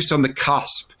just on the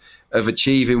cusp of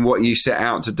achieving what you set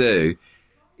out to do.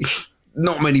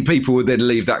 Not many people would then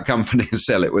leave that company and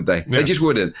sell it, would they? They just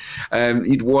wouldn't.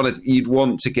 You'd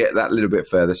want to get that little bit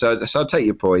further. So I take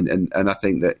your point, and I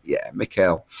think that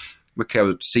Mikel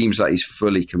seems like he's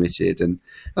fully committed, and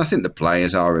I think the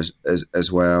players are as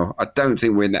well. I don't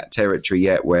think we're in that territory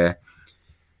yet where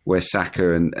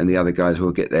Saka and the other guys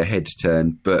will get their heads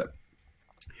turned. But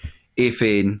if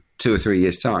in 2 or 3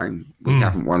 years' time, we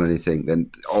haven't won anything, then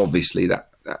obviously that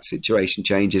situation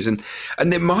changes. And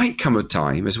there might come a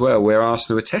time as well where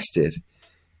Arsenal are tested.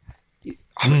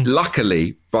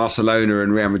 Luckily, Barcelona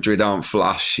and Real Madrid aren't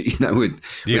flush, with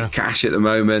cash at the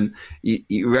moment.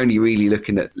 You're only really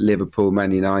looking at Liverpool,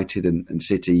 Man United and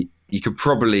City. You could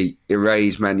probably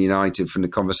erase Man United from the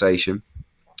conversation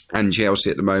and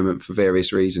Chelsea at the moment for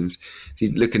various reasons.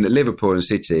 He's looking at Liverpool and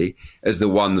City as the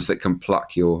ones that can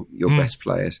pluck your best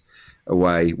players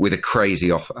away with a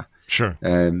crazy offer. Sure.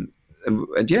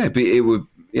 It would.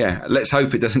 Yeah, let's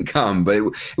hope it doesn't come, but it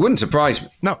wouldn't surprise me.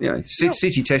 No,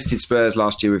 City tested Spurs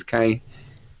last year with Kane.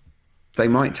 They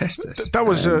might test us. That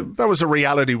was a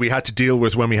reality we had to deal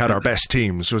with when we had our best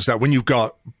teams. Was that when you've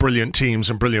got brilliant teams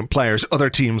and brilliant players, other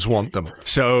teams want them.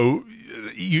 So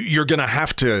you're going to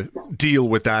have to deal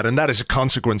with that, and that is a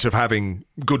consequence of having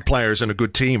good players and a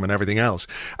good team and everything else.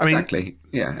 I mean, exactly.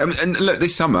 Yeah, and look,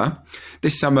 this summer,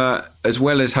 as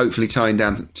well as hopefully tying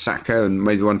down Saka and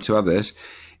maybe 1 or 2 others.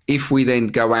 If we then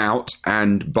go out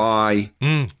and buy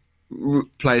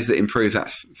players that improve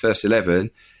that first 11,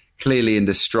 clearly in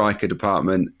the striker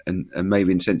department and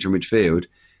maybe in central midfield,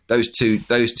 those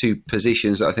two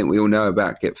positions that I think we all know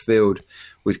about get filled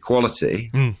with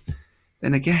quality,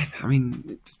 then again, I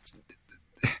mean,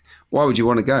 why would you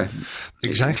want to go?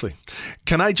 Exactly.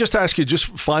 Can I just ask you, just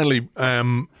finally,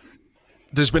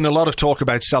 there's been a lot of talk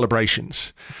about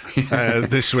celebrations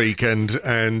this week, and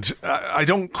I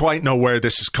don't quite know where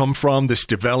this has come from, this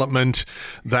development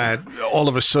that all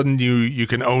of a sudden you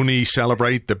can only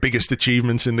celebrate the biggest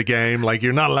achievements in the game. Like,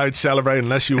 you're not allowed to celebrate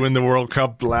unless you win the World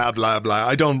Cup, blah, blah, blah.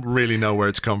 I don't really know where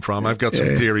it's come from. I've got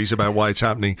some theories about why it's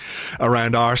happening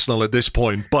around Arsenal at this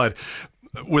point, but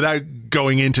without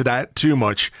going into that too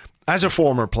much, as a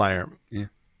former player,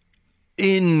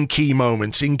 in key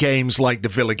moments, in games like the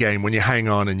Villa game when you hang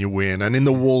on and you win, and in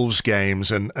the Wolves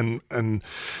games and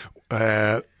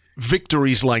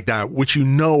victories like that, which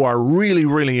are really,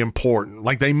 really important.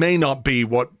 Like, they may not be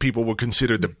what people would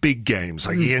consider the big games,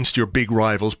 like against your big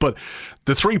rivals, but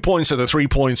the 3 points are the 3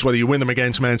 points, whether you win them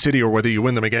against Man City or whether you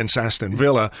win them against Aston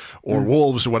Villa or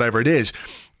Wolves or whatever it is.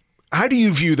 How do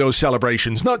you view those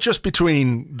celebrations, not just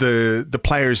between the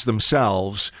players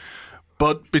themselves,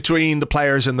 but between the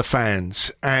players and the fans?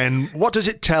 And what does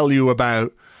it tell you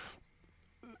about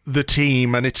the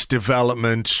team and its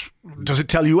development? Does it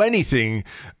tell you anything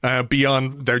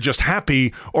beyond they're just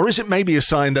happy? Or is it maybe a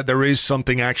sign that there is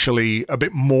something actually a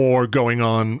bit more going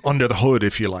on under the hood,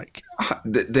 if you like?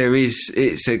 There is.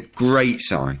 It's a great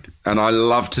sign, and I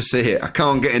love to see it. I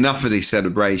can't get enough of these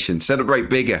celebrations. Celebrate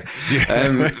bigger.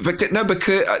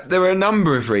 Because there are a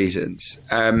number of reasons.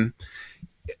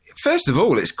 First of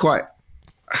all, it's quite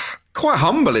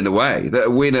humble in a way that a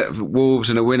win at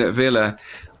Wolves and a win at Villa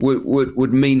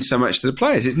would mean so much to the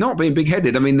players. It's not being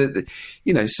big-headed. I mean,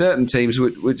 certain teams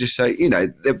would just say,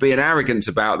 there'd be an arrogance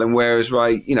about them, whereas,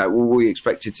 we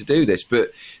expected to do this.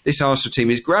 But this Arsenal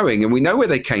team is growing, and we know where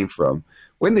they came from.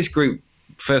 When this group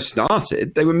first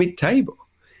started, they were mid-table.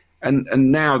 And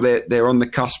now they're on the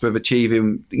cusp of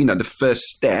achieving, the first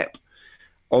step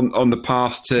on the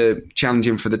path to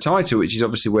challenging for the title, which is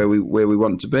obviously where we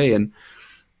want to be. And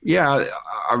yeah,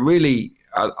 I really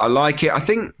like it. I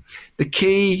think the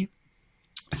key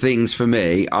things for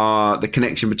me are the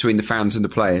connection between the fans and the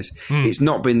players. It's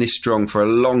not been this strong for a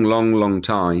long, long, long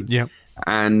time. Yeah.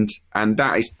 And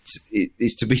that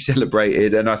is to be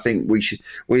celebrated. And I think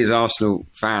we as Arsenal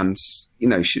fans,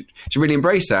 should really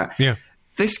embrace that. Yeah.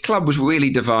 This club was really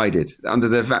divided under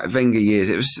the Wenger years.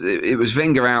 It was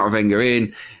Wenger out and Wenger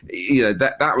in.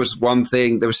 That was one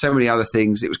thing. There were so many other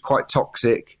things. It was quite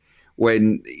toxic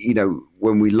when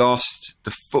we lost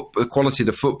the quality of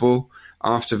the football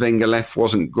after Wenger left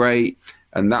wasn't great,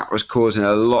 and that was causing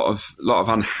a lot of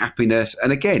unhappiness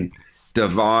and again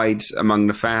divides among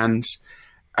the fans.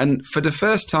 And for the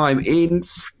first time in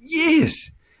years,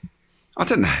 I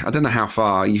don't know how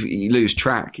far you lose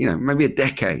track. Maybe a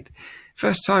decade.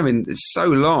 First time in so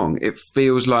long, it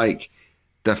feels like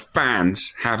the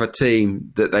fans have a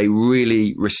team that they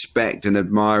really respect and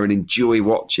admire and enjoy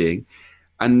watching.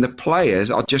 And the players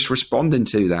are just responding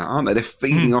to that, aren't they? They're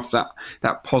feeding off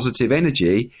that positive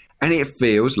energy. And it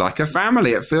feels like a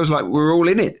family. It feels like we're all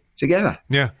in it together.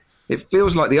 Yeah. It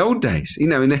feels like the old days, in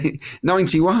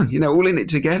 91, all in it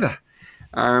together.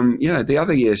 The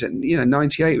other years,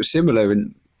 98 was similar.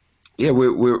 And yeah,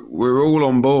 we're all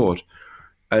on board.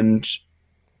 And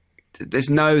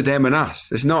there's no them and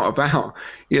us. It's not about,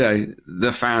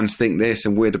 the fans think this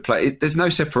and we're the players. There's no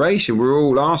separation. We're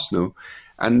all Arsenal.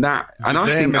 And I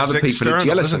think other people are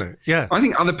jealous of it. Yeah. I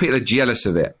think other people are jealous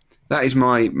of it. That is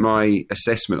my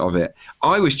assessment of it.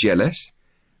 I was jealous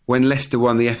when Leicester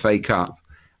won the FA Cup,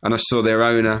 and I saw their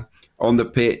owner on the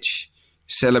pitch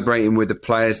celebrating with the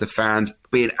players, the fans,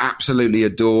 being absolutely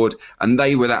adored, and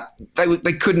they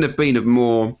couldn't have been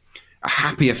a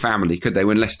happier family, could they,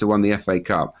 when Leicester won the FA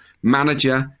Cup?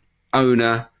 Manager,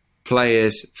 owner,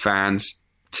 players, fans,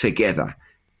 together.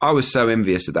 I was so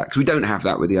envious of that, because we don't have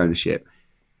that with the ownership.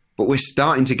 But we're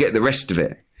starting to get the rest of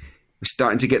it. We're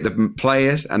starting to get the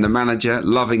players and the manager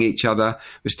loving each other.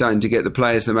 We're starting to get the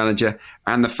players, the manager,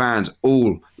 and the fans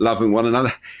all loving one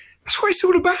another. That's what it's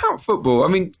all about, football. I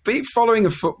mean, following a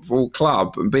football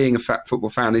club and being a football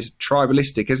fan is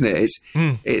tribalistic, isn't it?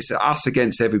 It's us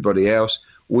against everybody else.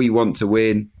 We want to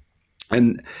win.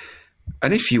 And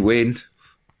if you win,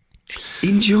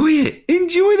 enjoy it.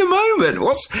 Enjoy the moment.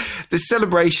 What's the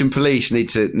celebration police need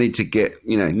to get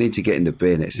in the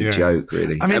bin? It's a joke,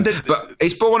 really. I mean, but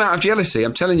it's born out of jealousy.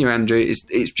 I'm telling you, Andrew,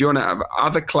 it's born out of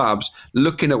other clubs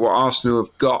looking at what Arsenal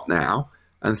have got now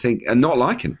and not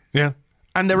liking it. Yeah.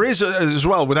 And there is, as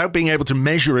well, without being able to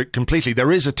measure it completely,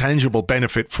 there is a tangible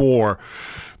benefit for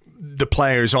the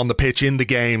players on the pitch in the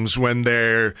games when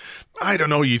they're, I don't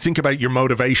know, you think about your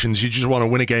motivations, you just want to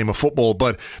win a game of football,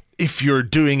 but if you're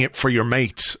doing it for your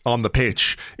mates on the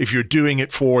pitch, if you're doing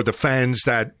it for the fans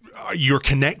that you're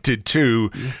connected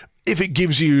to, if it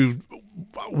gives you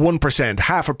 1%,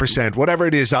 0.5%, whatever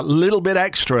it is, that little bit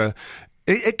extra,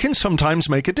 it can sometimes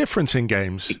make a difference in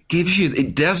games.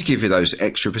 It does give you those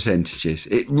extra percentages.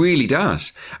 It really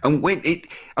does. And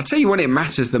I'll tell you when it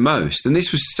matters the most. And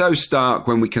this was so stark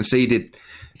when we conceded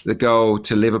the goal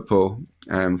to Liverpool,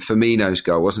 Firmino's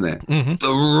goal, wasn't it? Mm-hmm. The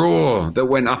roar that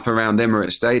went up around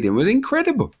Emirates Stadium was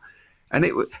incredible. And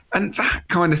that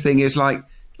kind of thing is like,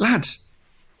 lads,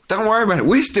 don't worry about it.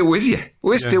 We're still with you.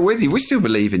 We're still with you. We still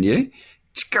believe in you.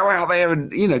 Just go out there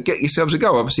and get yourselves a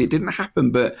goal. Obviously, it didn't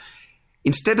happen, but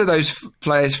instead of those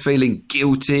players feeling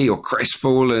guilty or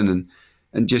crestfallen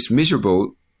and just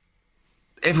miserable,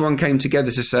 everyone came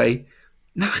together to say,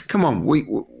 "Nah, come on, we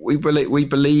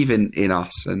believe in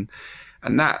us," and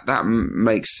that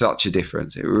makes such a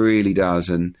difference. It really does,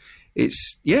 and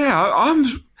it's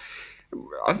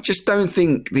I just don't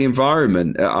think the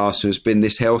environment at Arsenal has been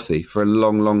this healthy for a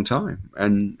long, long time,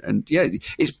 and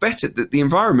it's better. The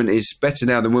environment is better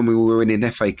now than when we were winning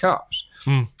FA Cups.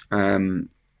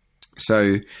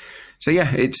 So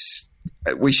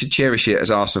we should cherish it as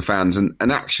Arsenal fans,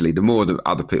 and actually, the more that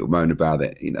other people moan about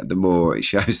it, the more it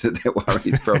shows that they're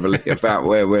worried probably about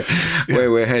where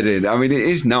we're heading. I mean, it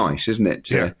is nice, isn't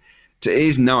it? It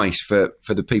is nice for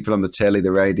the people on the telly,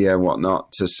 the radio, and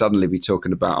whatnot, to suddenly be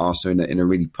talking about Arsenal in a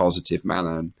really positive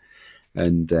manner,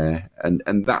 and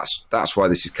that's why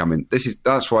this is coming.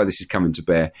 That's why this is coming to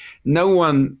bear. No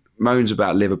one moans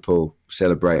about Liverpool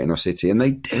celebrating our City, and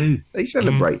they do. They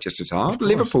celebrate just as hard.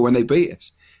 Liverpool, when they beat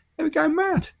us, they were going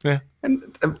mad. Yeah,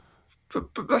 but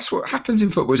that's what happens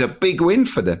in football. It's a big win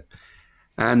for them,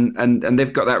 and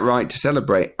they've got that right to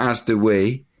celebrate, as do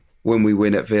we when we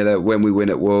win at Villa, when we win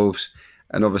at Wolves,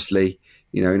 and obviously,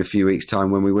 in a few weeks'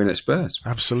 time when we win at Spurs.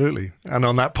 Absolutely. And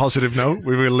on that positive note,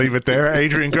 we will leave it there.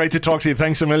 Adrian, great to talk to you.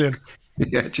 Thanks a million.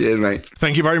 Yeah, cheers, mate.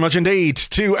 Thank you very much indeed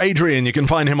to Adrian. You can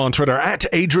find him on Twitter at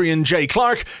Adrian J.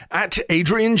 Clark, at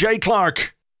Adrian J.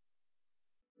 Clark.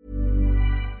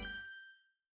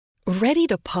 Ready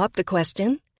to pop the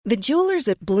question? The jewelers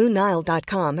at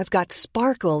BlueNile.com have got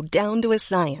sparkle down to a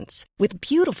science with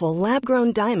beautiful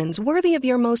lab-grown diamonds worthy of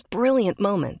your most brilliant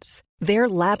moments. Their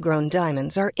lab-grown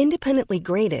diamonds are independently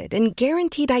graded and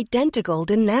guaranteed identical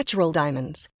to natural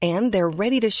diamonds, and they're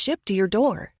ready to ship to your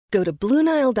door. Go to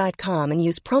BlueNile.com and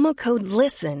use promo code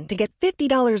LISTEN to get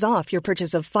 $50 off your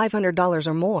purchase of $500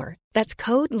 or more. That's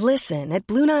code LISTEN at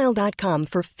BlueNile.com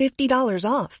for $50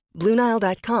 off.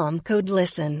 BlueNile.com, code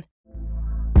LISTEN.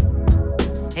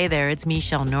 Hey there, it's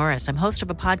Michelle Norris. I'm host of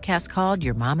a podcast called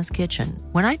Your Mama's Kitchen.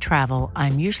 When I travel,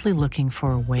 I'm usually looking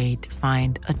for a way to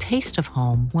find a taste of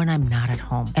home when I'm not at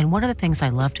home. And one of the things I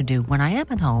love to do when I am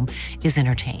at home is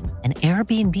entertain. And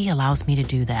Airbnb allows me to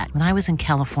do that. When I was in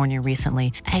California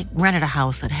recently, I rented a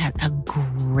house that had a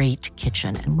great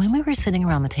kitchen. And when we were sitting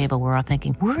around the table, we were all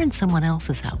thinking, we're in someone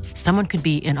else's house. Someone could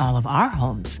be in all of our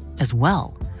homes as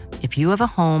well. If you have a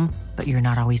home, but you're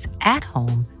not always at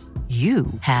home, you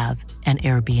have an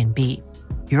Airbnb.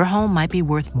 Your home might be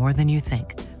worth more than you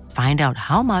think. Find out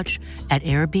how much at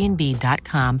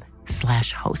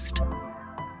airbnb.com/host.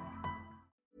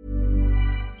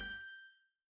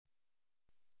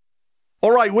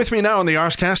 All right, with me now on the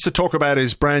Arsecast to talk about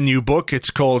his brand new book. It's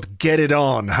called Get It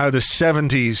On, How the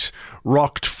 70s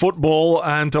Rocked Football.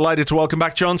 And delighted to welcome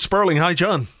back John Sperling. Hi,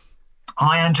 John.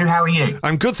 Hi, Andrew. How are you?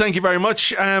 I'm good, thank you very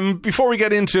much. Before we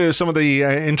get into some of the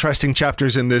interesting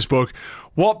chapters in this book,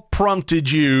 what prompted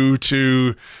you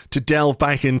to delve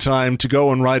back in time to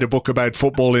go and write a book about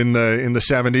football in the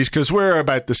 70s? Because we're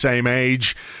about the same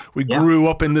age. We grew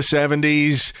up in the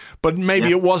 70s, but maybe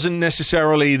it wasn't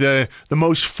necessarily the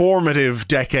most formative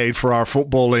decade for our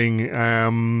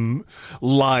footballing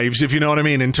lives, if you know what I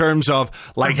mean, in terms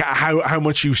of like how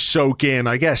much you soak in.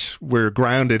 I guess we're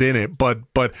grounded in it, but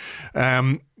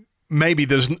maybe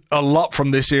there's a lot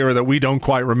from this era that we don't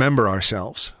quite remember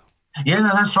ourselves. Yeah, no,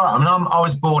 that's right. I mean, I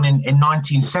was born in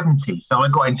 1970, so I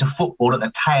got into football at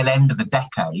the tail end of the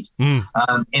decade, in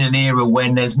an era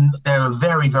when there are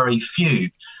very, very few,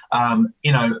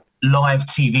 live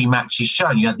TV matches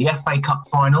shown. You had the FA Cup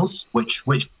finals, which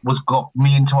got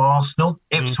me into Arsenal,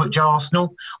 Ipswich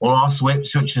Arsenal, or Arsenal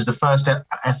Ipswich was the first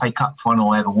FA Cup final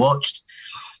I ever watched.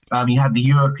 You had the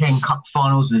European Cup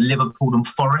finals with Liverpool and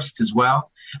Forest as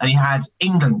well, and you had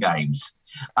England games.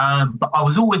 But I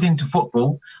was always into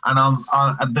football,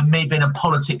 and me being a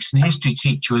politics and history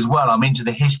teacher as well, I'm into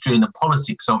the history and the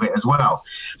politics of it as well.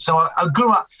 So I grew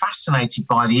up fascinated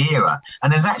by the era,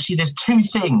 and there's two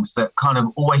things that kind of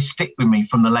always stick with me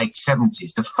from the late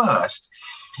 70s. The first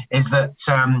is that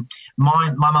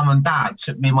my mum and dad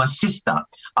took me and my sister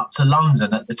up to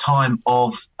London at the time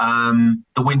of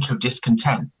the Winter of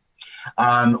Discontent.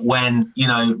 When,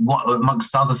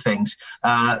 amongst other things,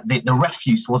 the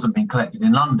refuse wasn't being collected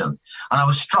in London. And I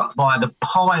was struck by the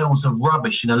piles of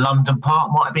rubbish in a London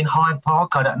park, might have been Hyde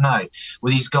Park, I don't know,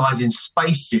 with these guys in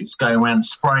spacesuits going around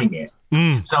spraying it.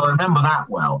 So I remember that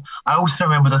well. I also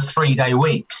remember the 3-day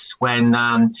weeks when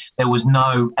there was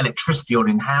no electricity on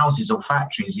in houses or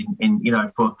factories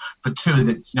for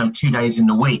 2 days in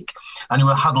the week, and you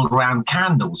were huddled around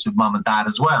candles with mum and dad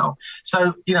as well.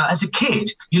 So as a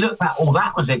kid, you look back,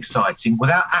 that was exciting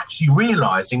without actually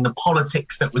realising the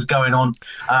politics that was going on,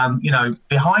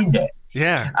 behind it.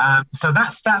 Yeah. So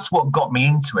that's what got me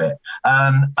into it.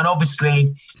 And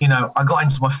obviously, I got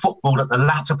into my football at the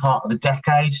latter part of the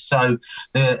decade. So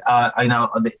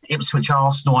the Ipswich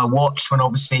Arsenal I watched when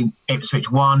obviously Ipswich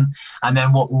won. And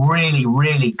then what really,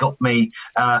 really got me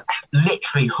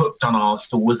literally hooked on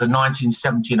Arsenal was the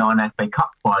 1979 FA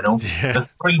Cup final, the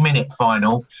 3-minute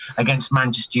final against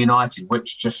Manchester United,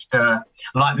 which just,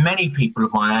 like many people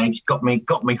of my age, got me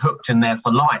hooked in there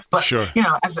for life. But,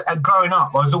 as growing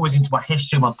up, I was always into my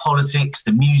history, my politics,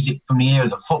 the music from the era,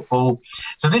 the football.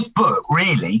 So this book,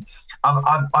 really,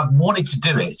 I've wanted to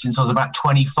do it since I was about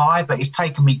 25, but it's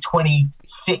taken me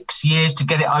 26 years to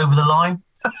get it over the line.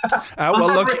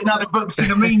 I've written other books in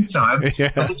the meantime,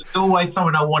 but it's always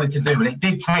something I wanted to do, but it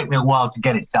did take me a while to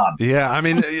get it done. Yeah, I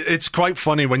mean, it's quite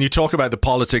funny when you talk about the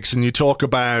politics and you talk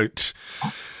about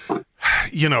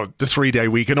the 3-day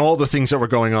week and all the things that were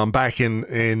going on back in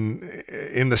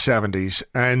the 70s,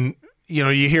 and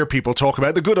you hear people talk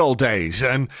about the good old days,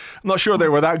 and I'm not sure they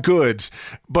were that good,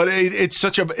 but it's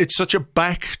such a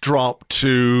backdrop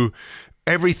to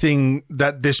everything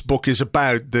that this book is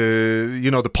about,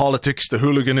 the politics, the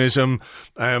hooliganism,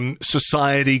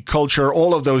 society, culture,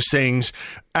 all of those things,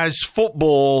 as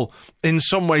football in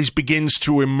some ways begins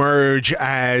to emerge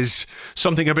as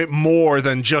something a bit more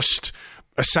than just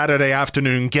a Saturday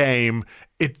afternoon game.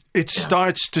 It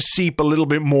starts to seep a little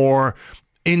bit more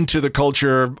into the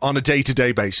culture on a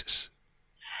day-to-day basis.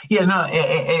 Yeah, no,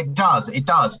 it does. It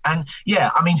does. And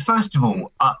I mean, first of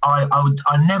all,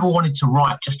 I never wanted to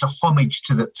write just a homage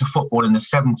to football in the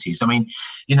 70s. I mean,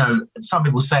 some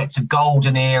people say it's a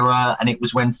golden era and it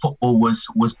was when football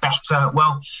was better.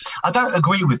 Well, I don't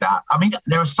agree with that. I mean,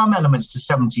 there are some elements to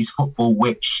 70s football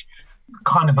which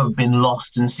kind of have been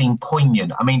lost and seem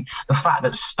poignant. I mean, the fact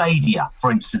that stadia, for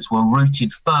instance, were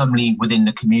rooted firmly within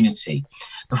the community,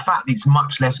 the fact that it's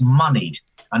much less moneyed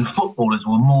and footballers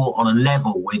were more on a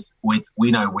level with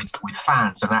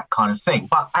fans and that kind of thing.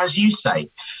 But as you say,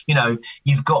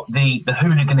 you've got the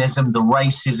hooliganism, the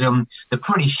racism, the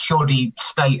pretty shoddy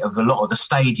state of a lot of the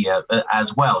stadia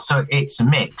as well. So it's a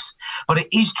mix. But it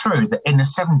is true that in the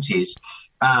 70s,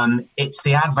 it's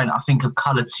the advent, I think, of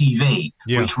colour TV,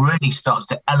 which really starts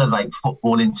to elevate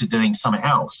football into doing something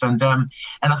else. And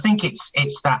I think it's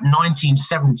that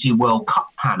 1970 World Cup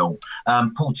panel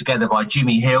pulled together by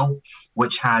Jimmy Hill,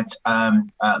 which had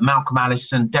Malcolm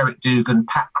Allison, Derek Dougan,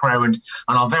 Pat Crerand,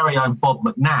 and our very own Bob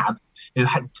McNabb, who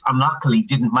had unluckily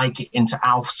didn't make it into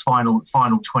Alf's final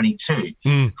 22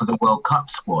 for the World Cup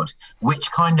squad, which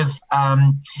kind of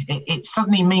it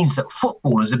suddenly means that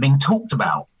footballers are being talked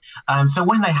about. So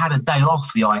when they had a day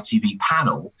off the ITV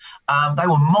panel, they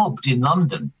were mobbed in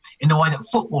London in the way that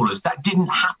footballers, that didn't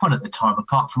happen at the time,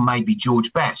 apart from maybe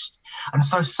George Best. And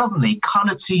so suddenly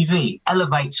colour TV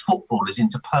elevates footballers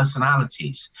into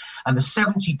personalities. And the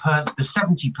 70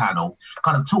 panel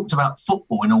kind of talked about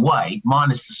football in a way,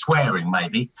 minus the swearing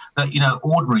maybe, that, you know,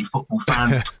 ordinary football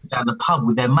fans talk down the pub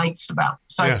with their mates about.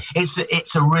 So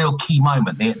it's a real key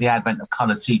moment, the advent of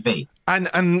colour TV.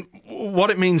 And what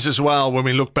it means as well, when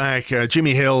we look back,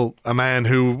 Jimmy Hill, a man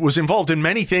who was involved in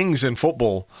many things in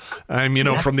football,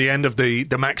 from the end of the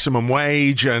maximum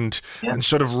wage and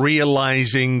sort of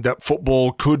realising that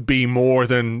football could be more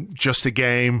than just a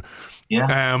game.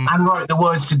 Yeah, and wrote the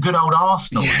words to good old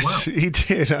Arsenal. Yes, as well. He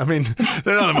did. I mean,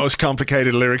 they're not the most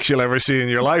complicated lyrics you'll ever see in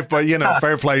your life, but, you know,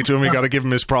 fair play to him. You got to give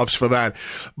him his props for that.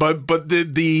 But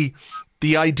the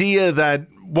idea that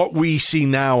what we see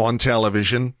now on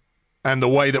television and the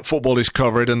way that football is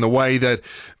covered and the way that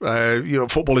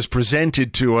football is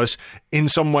presented to us in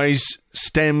some ways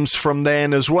stems from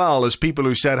then as well, as people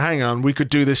who said, hang on, we could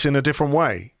do this in a different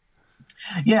way.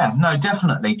 Yeah, no,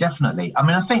 definitely. I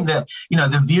mean, I think that, you know,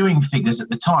 the viewing figures at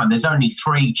the time, there's only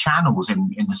 3 channels in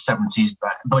the 70s,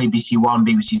 BBC One,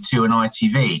 BBC Two and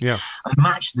ITV. Yeah. And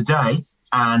Match of the Day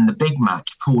and the Big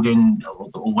Match pulled in, or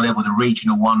whatever the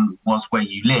regional one was where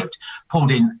you lived, pulled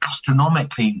in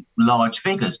astronomically large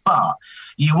figures. But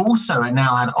you also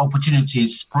now had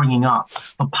opportunities springing up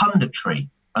for punditry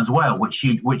as well, which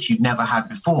you'd never had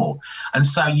before. And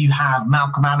so you have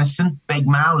Malcolm Allison, Big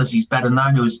Mal, as he's better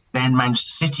known, who was then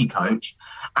Manchester City coach,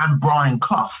 and Brian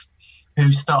Clough, who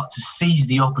start to seize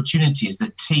the opportunities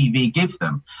that TV give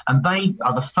them. And they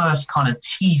are the first kind of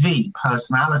TV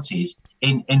personalities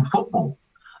in football.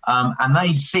 And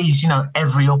they seize, you know,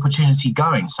 every opportunity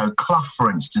going. So Clough, for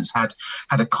instance, had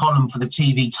a column for the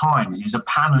TV Times. He was a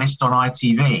panellist on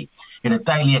ITV in a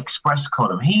Daily Express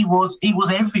column. He was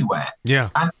everywhere. Yeah.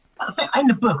 And I think in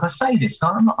the book, I say this,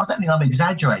 I don't think I'm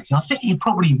exaggerating. I think he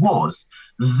probably was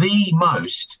the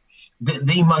most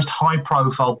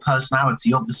high-profile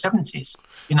personality of the 70s.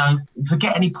 You know,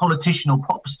 forget any politician or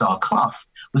pop star. Clough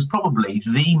was probably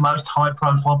the most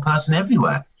high-profile person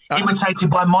everywhere. Imitated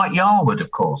by Mike Yarwood,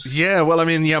 of course. Yeah, well, I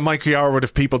mean, Mike Yarwood,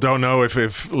 if people don't know,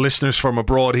 if listeners from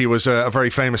abroad, he was a very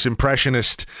famous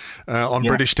impressionist on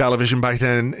British television back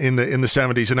then in the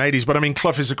 70s and 80s. But I mean,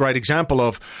 Clough is a great example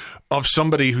of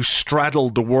somebody who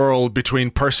straddled the world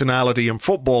between personality and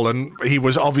football, and he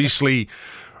was obviously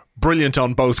brilliant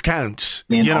on both counts.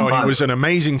 He was an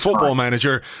amazing football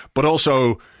manager, but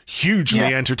also hugely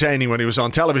entertaining when he was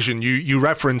on television. You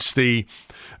referenced the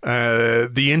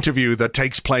interview that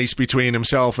takes place between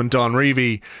himself and Don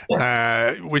Revie,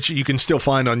 which you can still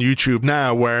find on YouTube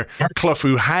now, where Clough,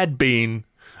 who had been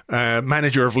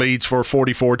manager of Leeds for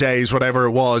 44 days, whatever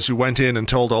it was, who went in and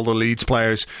told all the Leeds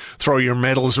players, throw your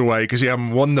medals away because you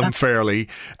haven't won them fairly,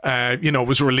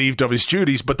 was relieved of his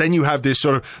duties. But then you have this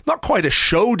sort of, not quite a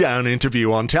showdown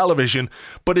interview on television,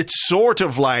 but it's sort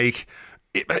of like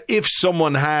if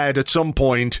someone had at some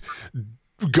point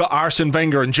got Arsene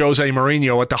Wenger and Jose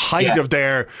Mourinho at the height of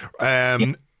their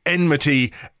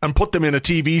enmity and put them in a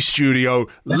TV studio,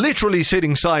 literally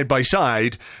sitting side by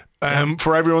side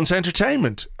for everyone's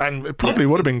entertainment. And it probably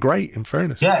would have been great, in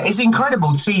fairness. Yeah, it's incredible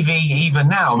TV even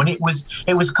now. I mean,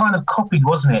 it was kind of copied,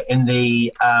 wasn't it, in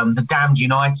the Damned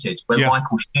United, where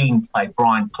Michael Sheen played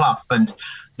Brian Clough, and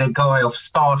the guy off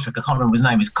Star Trek, I can't remember his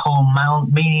name, is Colin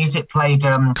Meaney, is it? Played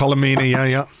Colin Meaney,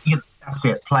 yeah. That's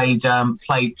it. Played Don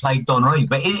Revie,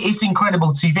 but it's incredible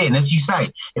TV. And as you say,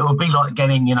 it would be like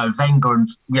getting Wenger and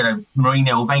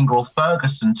Mourinho, or Wenger or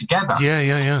Ferguson together.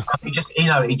 Yeah.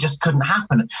 It just couldn't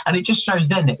happen, and it just shows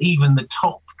then that even the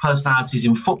top personalities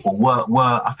in football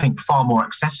were I think far more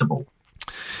accessible.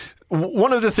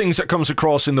 One of the things that comes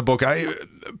across in the book,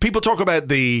 people talk about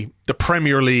the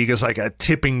Premier League as like a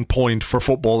tipping point for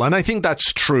football, and I think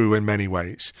that's true in many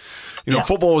ways.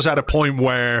 Football was at a point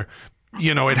where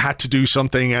it had to do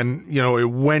something, and, it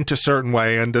went a certain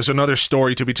way. And there's another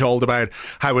story to be told about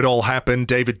how it all happened.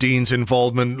 David Dean's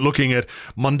involvement, looking at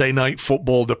Monday Night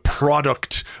Football, the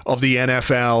product of the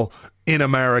NFL in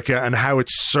America, and how it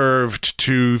served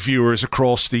to viewers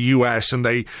across the US. And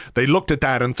they looked at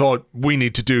that and thought, we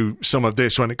need to do some of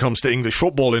this when it comes to English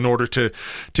football in order to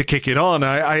kick it on.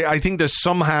 I think there's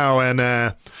somehow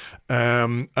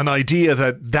an idea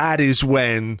that is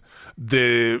when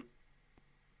the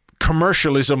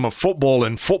commercialism of football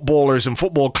and footballers and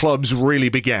football clubs really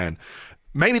began.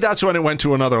 Maybe that's when it went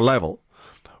to another level.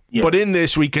 Yeah. But in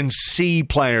this, we can see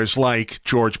players like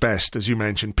George Best, as you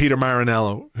mentioned, Peter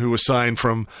Marinello, who was signed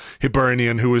from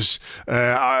Hibernian, who was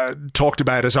talked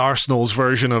about as Arsenal's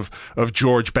version of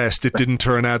George Best. It didn't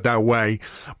turn out that way.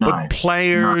 But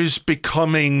players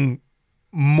becoming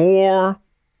more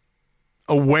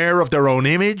aware of their own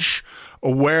image,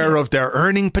 aware of their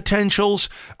earning potentials,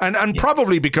 and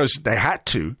probably because they had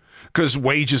to, because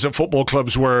wages at football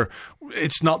clubs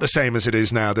it's not the same as it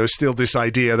is now. There's still this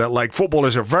idea that like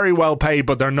footballers are very well paid,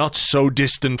 but they're not so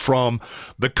distant from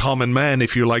the common man,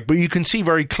 if you like. But you can see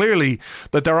very clearly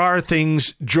that there are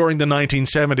things during the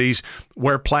 1970s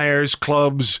where players,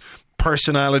 clubs,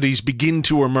 personalities begin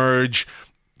to emerge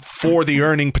for the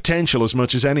earning potential as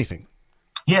much as anything.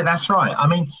 Yeah, that's right. I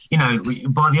mean,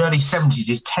 by the early 70s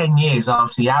is 10 years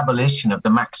after the abolition of the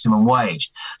maximum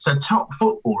wage. So top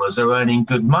footballers are earning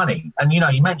good money. And, you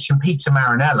mentioned Peter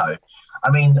Marinello. I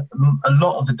mean, a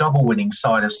lot of the double winning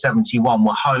side of 71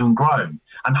 were homegrown,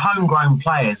 and homegrown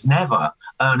players never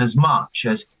earn as much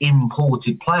as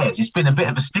imported players. It's been a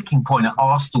bit of a sticking point at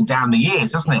Arsenal down the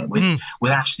years, hasn't it?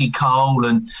 With Ashley Cole,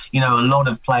 and a lot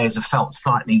of players have felt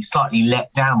slightly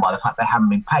let down by the fact they haven't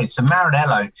been paid. So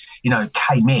Marinello,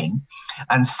 came in,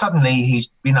 and suddenly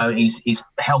he's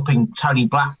helping Tony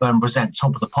Blackburn present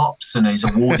Top of the Pops, and he's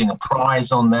awarding a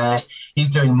prize on there. He's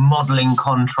doing modelling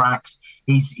contracts.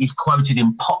 He's quoted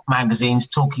in pop magazines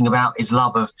talking about his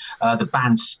love of the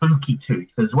band Spooky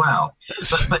Tooth as well.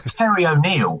 But Terry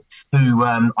O'Neill, who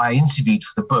I interviewed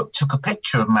for the book, took a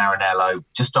picture of Marinello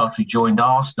just after he joined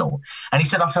Arsenal. And he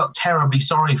said, I felt terribly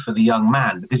sorry for the young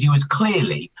man because he was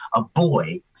clearly a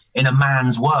boy in a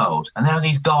man's world. And there were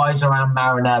these guys around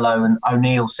Marinello, and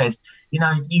O'Neill said, you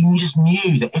just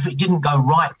knew that if it didn't go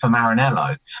right for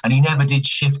Marinello, and he never did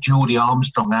shift Geordie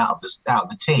Armstrong out of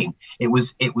the team, it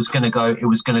was going to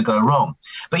go wrong.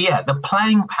 But yeah, the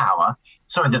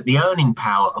earning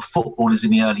power of footballers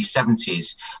in the early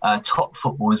 70s, top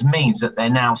footballers, means that they're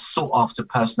now sought after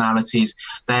personalities.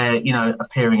 They're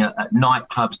appearing at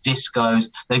nightclubs,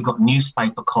 discos. They've got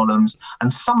newspaper columns,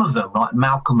 and some of them, like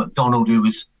Malcolm McDonald, who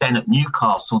was then at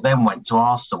Newcastle, then went to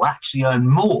Arsenal, actually earn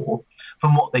more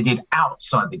from what they did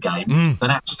outside the game than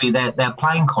actually their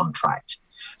playing contract.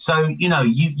 So,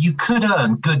 you could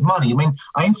earn good money. I mean,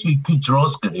 I interviewed Peter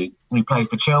Osgood, who played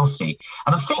for Chelsea,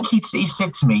 and I think he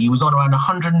said to me he was on around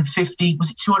 150,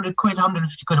 was it 200 quid,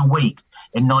 150 quid a week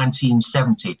in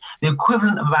 1970, the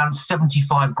equivalent of around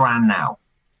 75 grand now.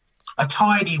 A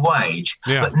tidy wage,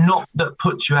 but not that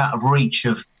puts you out of reach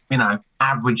of,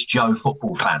 average Joe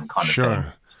football fan kind of thing.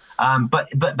 But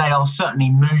they are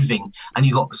certainly moving, and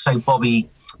you've got, say, Bobby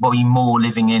Moore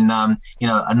living in a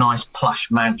nice plush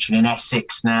mansion in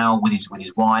Essex now with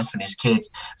his wife and his kids.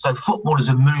 So footballers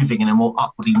are moving in a more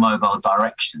upwardly mobile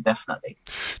direction, definitely.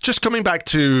 Just coming back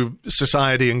to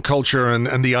society and culture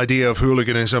and the idea of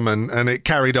hooliganism, and it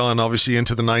carried on obviously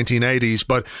into the 1980s,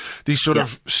 but these sort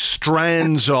of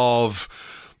strands of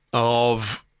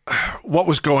what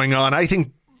was going on, I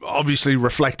think, obviously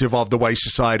reflective of the way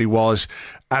society was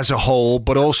as a whole,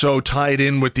 but also tied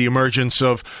in with the emergence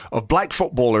of black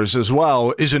footballers as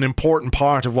well, is an important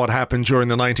part of what happened during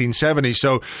the 1970s.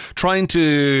 So trying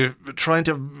to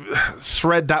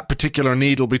thread that particular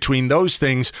needle between those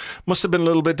things must have been a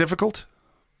little bit difficult.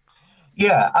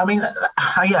 Yeah, I mean,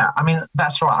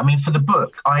 that's right. I mean, for the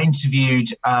book, I interviewed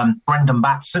Brendan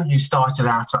Batson, who started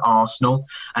out at Arsenal,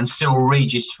 and Cyril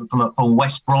Regis from a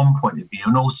West Brom point of view,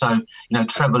 and also,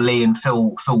 Trevor Lee and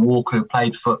Phil Walker, who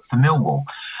played for Millwall.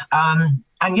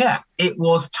 And yeah, it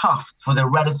was tough for the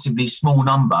relatively small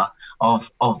number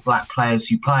of black players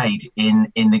who played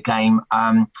in the game,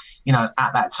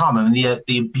 at that time. I mean,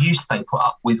 the abuse they put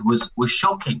up with was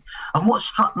shocking. And what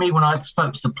struck me when I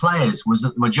spoke to the players was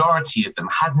that the majority of them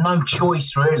had no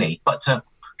choice really but to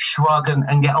shrug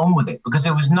and get on with it, because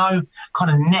there was no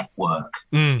kind of network.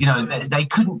 They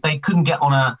couldn't get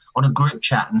on a group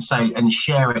chat and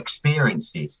share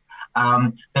experiences.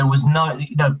 There was no,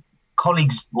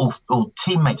 colleagues or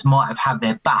teammates might have had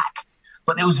their back,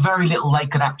 but there was very little they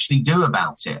could actually do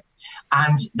about it.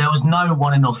 And there was no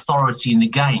one in authority in the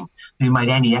game who made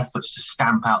any efforts to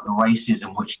stamp out the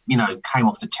racism which, came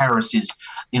off the terraces,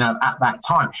 at that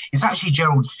time. It's actually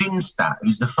Gerald Finstad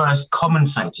who's the first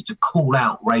commentator to call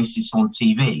out racists on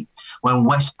TV when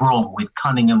West Brom, with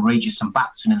Cunningham, Regis and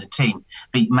Batson in the team,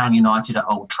 beat Man United at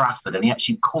Old Trafford. And he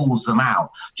actually calls them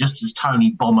out just as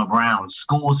Tony Bomber Brown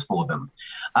scores for them.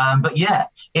 But yeah,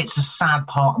 it's a sad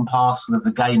part and parcel of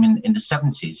the game in the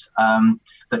 70s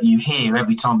that you hear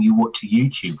every time you watch a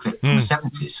YouTube clip from the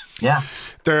 70s. Yeah.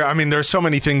 There's so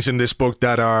many things in this book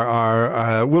that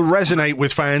are will resonate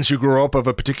with fans who grew up of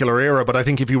a particular era. But I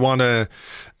think if you want to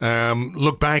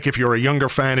look back, if you're a younger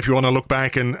fan, if you want to look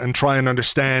back and try and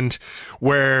understand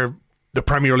where the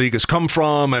Premier League has come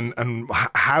from and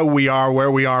how we are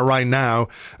where we are right now.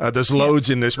 There's loads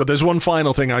in this, but there's one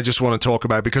final thing I just want to talk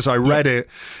about because I read it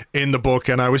in the book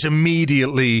and I was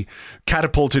immediately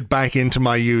catapulted back into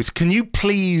my youth. Can you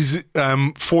please,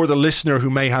 for the listener who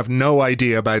may have no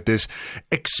idea about this,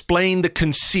 explain the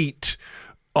conceit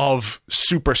of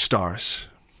Superstars?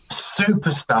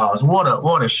 Superstars,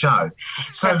 what a show!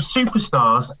 So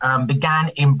Superstars began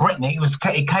in Britain.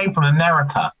 It came from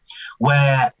America,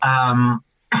 where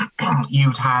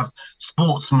you'd have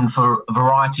sportsmen for a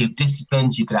variety of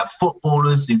disciplines. You could have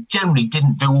footballers who generally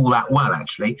didn't do all that well,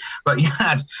 actually, but you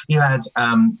had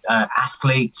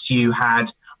athletes, you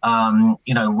had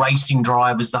racing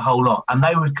drivers, the whole lot, and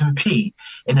they would compete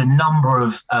in a number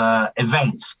of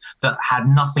events that had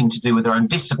nothing to do with their own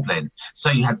discipline.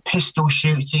 So you had pistol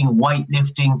shooting,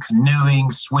 weightlifting,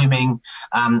 canoeing, swimming,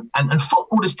 and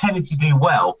footballers tended to do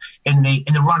well in the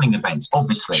running events.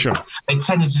 Obviously, sure. They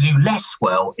tended to do less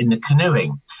well in the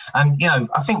canoeing. And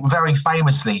I think very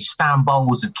famously, Stan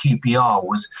Bowles of QPR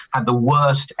had the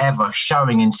worst ever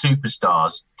showing in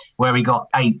Superstars, where he got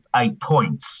eight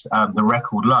points, the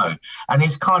record low. And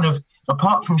his kind of,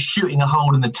 apart from shooting a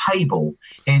hole in the table,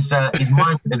 his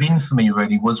moment of infamy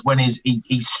really was when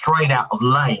he strayed out of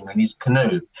lane in his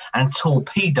canoe and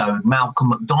torpedoed Malcolm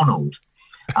McDonald,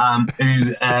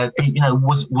 who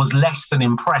was less than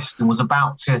impressed and was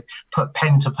about to put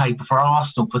pen to paper for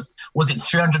Arsenal for, was it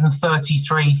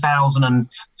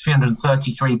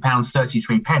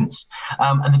 £333,333.33,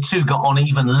 and the two got on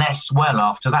even less well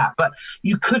after that. But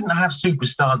you couldn't have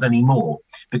Superstars anymore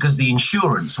because the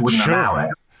insurance wouldn't allow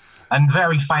it. And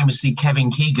very famously,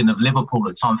 Kevin Keegan of Liverpool at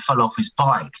the time fell off his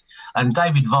bike. And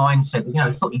David Vine said, he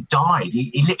thought he died.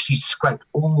 He literally scraped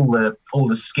all the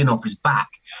skin off his back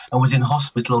and was in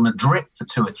hospital on a drip for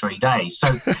 2 or 3 days.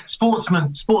 So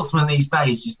sportsmen these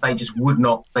days, they just wouldn't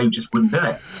do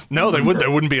it. No, they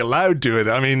wouldn't be allowed to do it.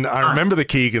 I mean, I remember the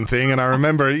Keegan thing, and I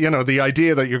remember, the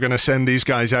idea that you're going to send these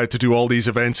guys out to do all these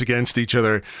events against each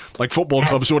other, like football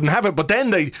clubs wouldn't have it. But then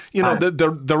they,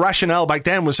 the rationale back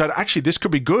then was that actually this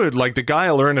could be good. Like the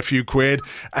guy will earn a few quid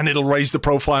and it'll raise the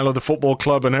profile of the football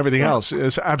club and everything else.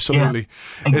 It's absolutely.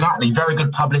 Yeah, exactly. Very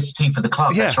good publicity for the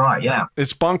club. Yeah, that's right. Yeah.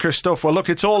 It's bonkers stuff. Well, look,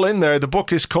 it's all in there. The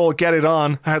book is called Get It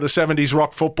On, How the 70s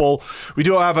Rocked Football. We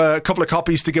do have a couple of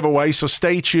copies to give away, so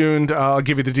stay tuned. I'll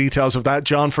give you the details of that.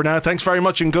 John, for now, thanks very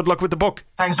much and good luck with the book.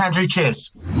 Thanks, Andrew.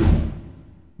 Cheers.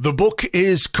 The book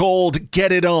is called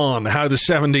Get It On, How the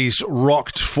 70s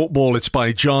Rocked Football. It's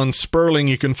by John Sperling.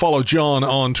 You can follow John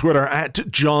on Twitter at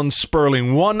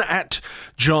JohnSperling1, at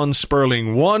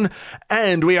JohnSperling1.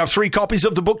 And we have 3 copies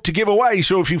of the book to give away.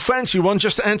 So if you fancy one,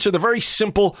 just answer the very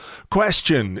simple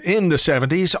question. In the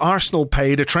 70s, Arsenal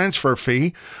paid a transfer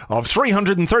fee of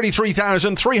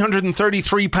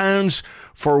 £333,333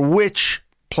 for which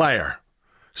player?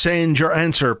 Send your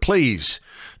answer, please,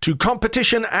 to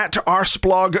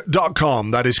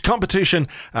competition@arseblog.com. That is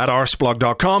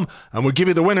competition@arseblog.com. And we'll give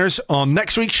you the winners on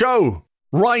next week's show.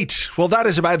 Right. Well, that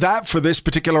is about that for this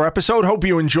particular episode. Hope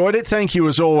you enjoyed it. Thank you,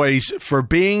 as always, for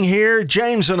being here.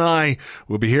 James and I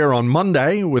will be here on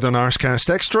Monday with an Arsecast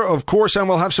Extra, of course, and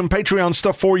we'll have some Patreon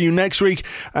stuff for you next week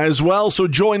as well. So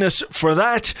join us for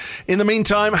that. In the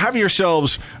meantime, have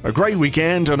yourselves a great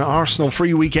weekend, an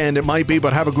Arsenal-free weekend it might be,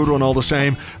 but have a good one all the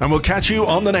same. And we'll catch you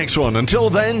on the next one. Until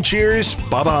then, cheers.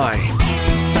 Bye-bye.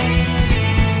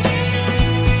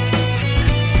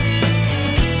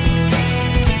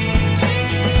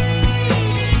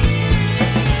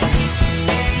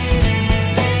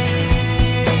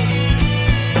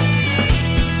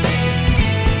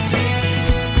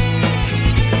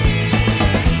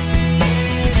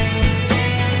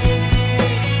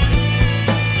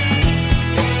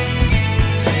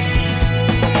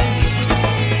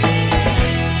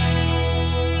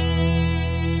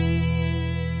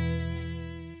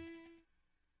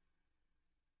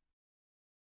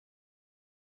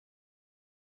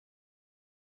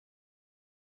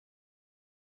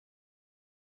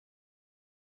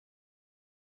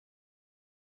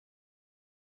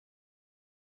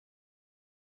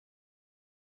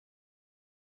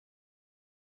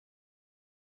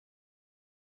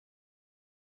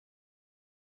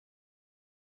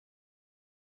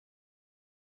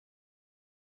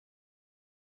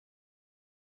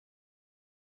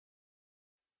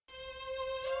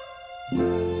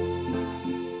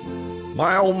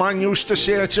 My old man used to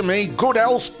say to me, good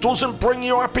health doesn't bring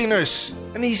you happiness.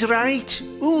 And he's right.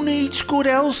 Who needs good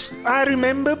health? I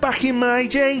remember back in my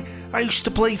day, I used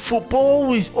to play football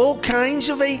with all kinds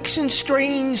of aches and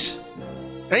strains.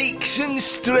 Aches and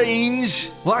strains,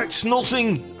 that's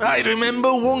nothing. I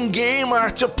remember one game I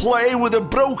had to play with a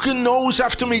broken nose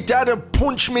after my dad had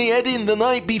punched me head in the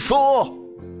night before.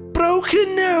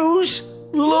 Broken nose?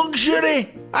 Luxury.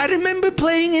 I remember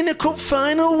playing in a cup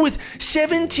final with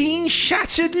 17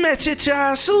 shattered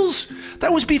metatarsals.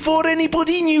 That was before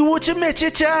anybody knew what a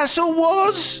metatarsal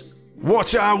was.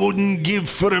 What I wouldn't give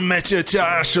for a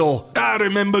metatarsal. I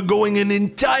remember going an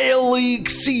entire league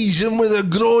season with a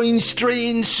groin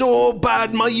strain so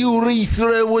bad my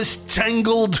urethra was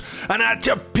tangled and I had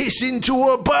to piss into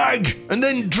a bag and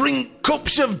then drink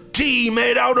cups of tea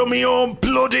made out of my own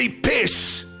bloody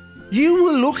piss. You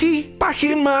were lucky. Back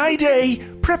in my day,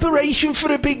 preparation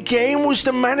for a big game was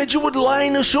the manager would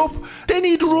line us up, then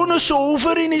he'd run us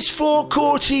over in his Ford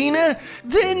Cortina,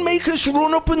 then make us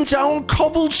run up and down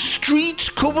cobbled streets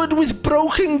covered with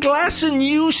broken glass and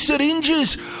used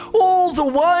syringes, all the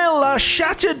while our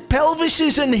shattered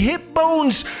pelvises and hip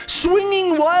bones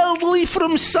swinging wildly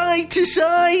from side to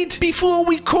side before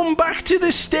we come back to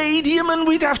the stadium and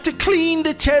we'd have to clean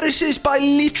the terraces by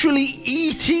literally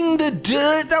eating the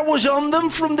dirt that was on them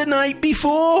from the night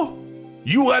before.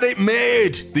 You had it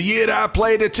made. The year I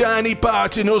played a tiny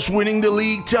part in us winning the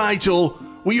league title,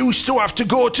 we used to have to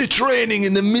go to training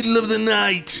in the middle of the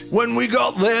night. When we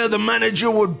got there, the manager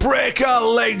would break our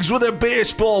legs with a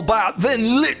baseball bat,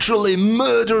 then literally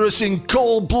murder us in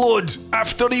cold blood.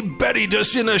 After he buried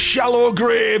us in a shallow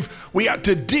grave, we had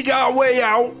to dig our way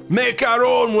out, make our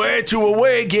own way to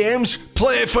away games,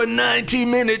 play for 90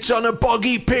 minutes on a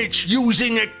boggy pitch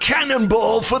using a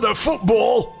cannonball for the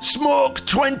football, smoke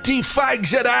 20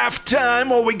 fags at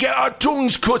half-time or we get our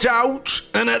tongues cut out,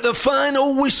 and at the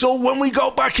final whistle when we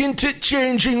got back into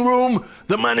changing room,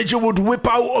 the manager would whip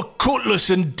out a cutlass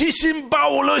and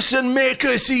disembowel us and make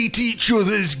us eat each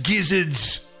other's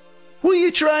gizzards. Will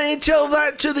you try and tell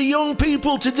that to the young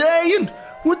people today, and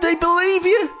would they believe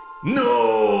you?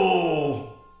 No!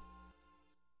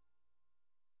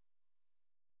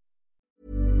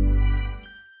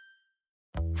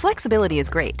 Flexibility is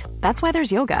great. That's why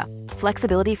there's yoga.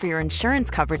 Flexibility for your insurance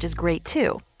coverage is great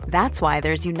too. That's why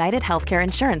there's United Healthcare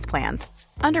Insurance Plans.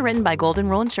 Underwritten by Golden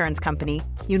Rule Insurance Company,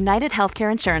 United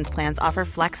Healthcare Insurance Plans offer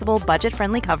flexible,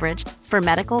 budget-friendly coverage for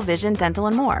medical, vision, dental,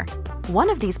 and more. One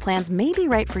of these plans may be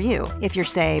right for you if you're,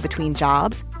 say, between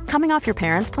jobs, coming off your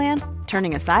parents' plan,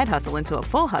 turning a side hustle into a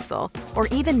full hustle, or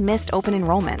even missed open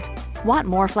enrollment. Want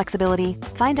more flexibility?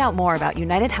 Find out more about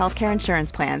United Healthcare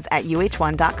Insurance Plans at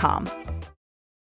uh1.com.